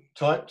impairment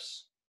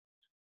types.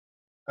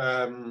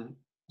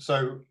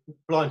 So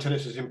blind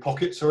tennis is in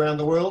pockets around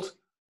the world.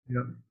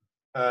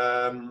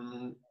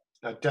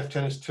 Deaf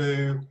tennis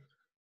too,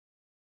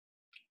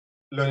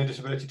 learning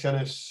disability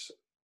tennis,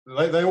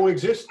 they all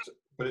exist,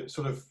 but it's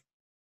sort of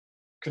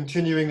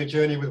continuing the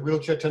journey with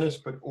wheelchair tennis,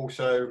 but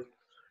also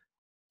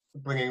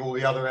bringing all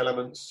the other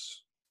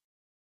elements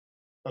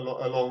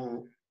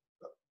along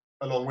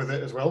with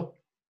it as well.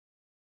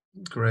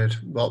 Great.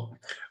 Well,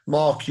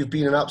 Mark, you've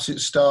been an absolute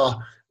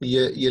star.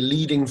 You're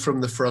leading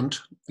from the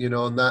front,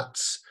 and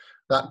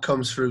that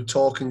comes through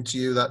talking to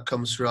you. That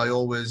comes through. I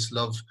always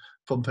love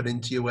bumping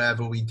into you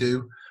wherever we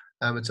do.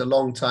 It's a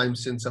long time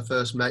since I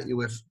first met you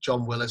with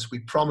John Willis. We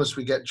promised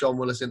we get John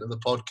Willis into the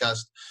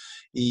podcast.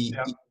 He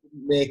didn't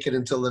make it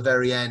until the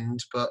very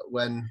end, but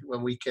when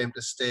we came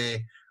to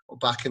stay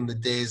back in the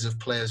days of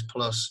Players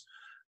Plus,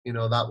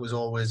 that was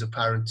always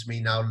apparent to me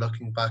now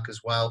looking back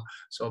as well.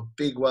 So a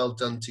big well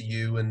done to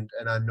you, and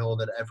I know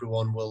that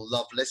everyone will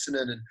love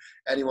listening, and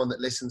anyone that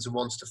listens and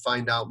wants to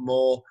find out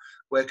more,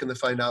 where can they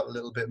find out a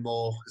little bit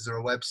more? Is there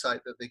a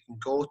website that they can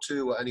go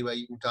to, or anywhere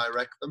you can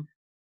direct them?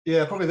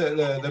 Yeah, probably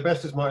the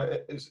best is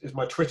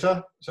my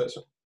Twitter. So it's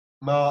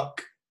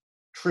Mark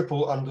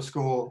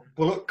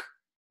 _Bullock.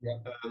 Yeah.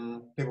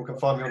 People can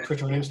find me on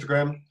Twitter and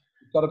Instagram.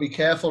 You've got to be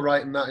careful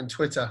writing that in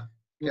Twitter.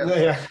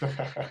 Yeah.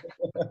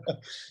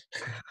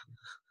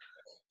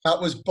 That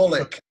was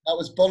Bullock. That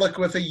was Bullock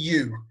with a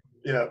U.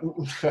 Yeah.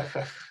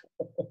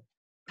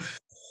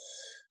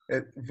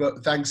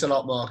 But thanks a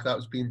lot, Mark. That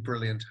was been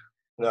brilliant.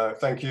 No,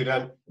 thank you,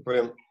 Dan.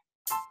 Brilliant.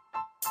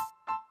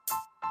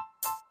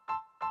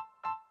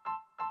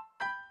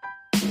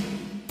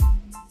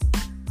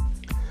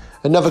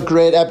 Another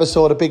great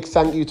episode. A big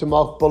thank you to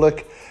Mark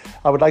Bullock.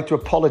 I would like to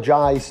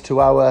apologise to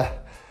our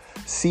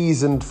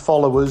seasoned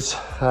followers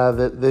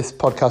that this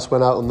podcast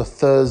went out on the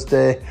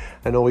Thursday.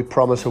 I know we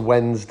promised a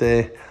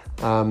Wednesday.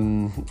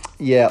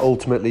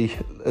 Ultimately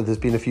there's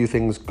been a few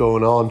things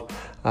going on,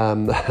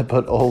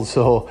 but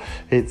also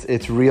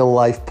it's real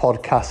life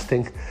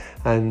podcasting,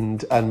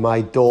 and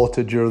my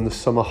daughter during the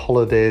summer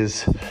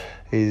holidays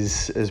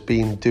has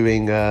been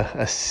doing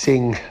a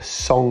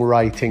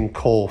songwriting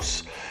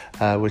course,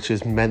 which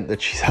has meant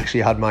that she's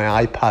actually had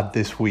my iPad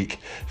this week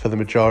for the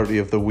majority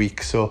of the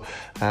week. So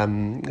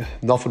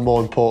nothing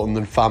more important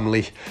than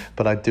family,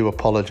 but I do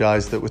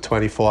apologise that we're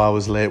 24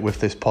 hours late with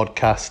this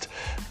podcast.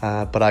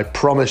 But I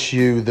promise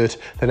you that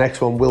the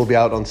next one will be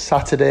out on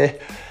Saturday.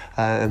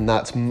 And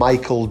that's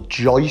Michael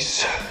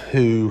Joyce,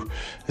 who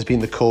has been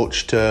the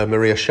coach to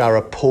Maria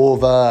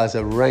Sharapova,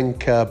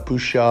 Azarenka,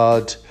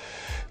 Bouchard,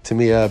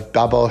 Tamir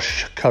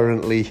Babosh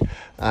currently,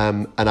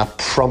 and I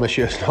promise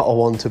you it's not a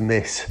one to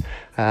miss.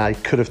 I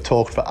could have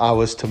talked for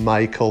hours to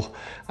Michael,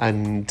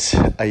 and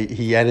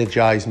he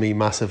energised me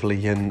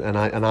massively, and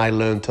I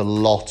learned a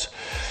lot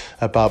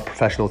about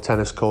professional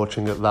tennis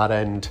coaching at that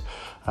end,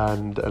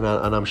 and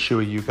I'm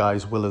sure you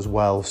guys will as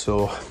well.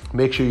 So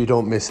make sure you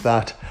don't miss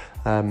that.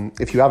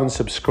 If you haven't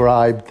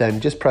subscribed, then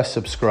just press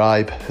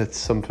subscribe. It's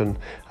something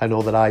I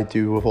know that I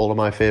do with all of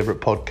my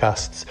favourite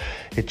podcasts.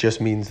 It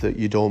just means that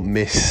you don't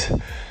miss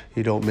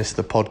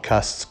the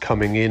podcasts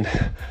coming in.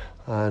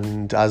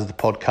 And as the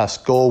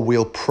podcasts go,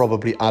 we'll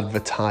probably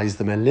advertise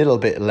them a little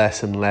bit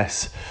less and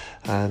less.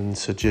 And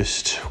so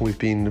we've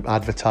been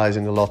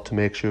advertising a lot to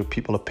make sure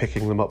people are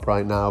picking them up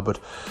right now. But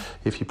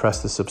if you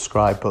press the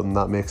subscribe button,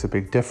 that makes a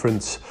big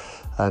difference.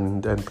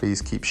 And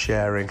please keep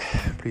sharing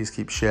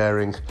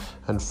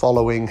and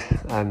following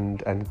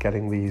and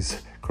getting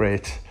these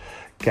great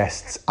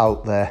guests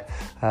out there.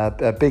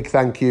 A big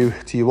thank you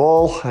to you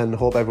all, and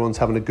hope everyone's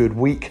having a good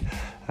week.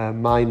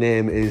 My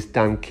name is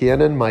Dan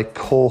Kiernan, my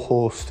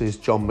co-host is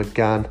John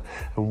McGann,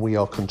 and we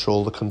are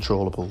Control the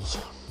Controllables.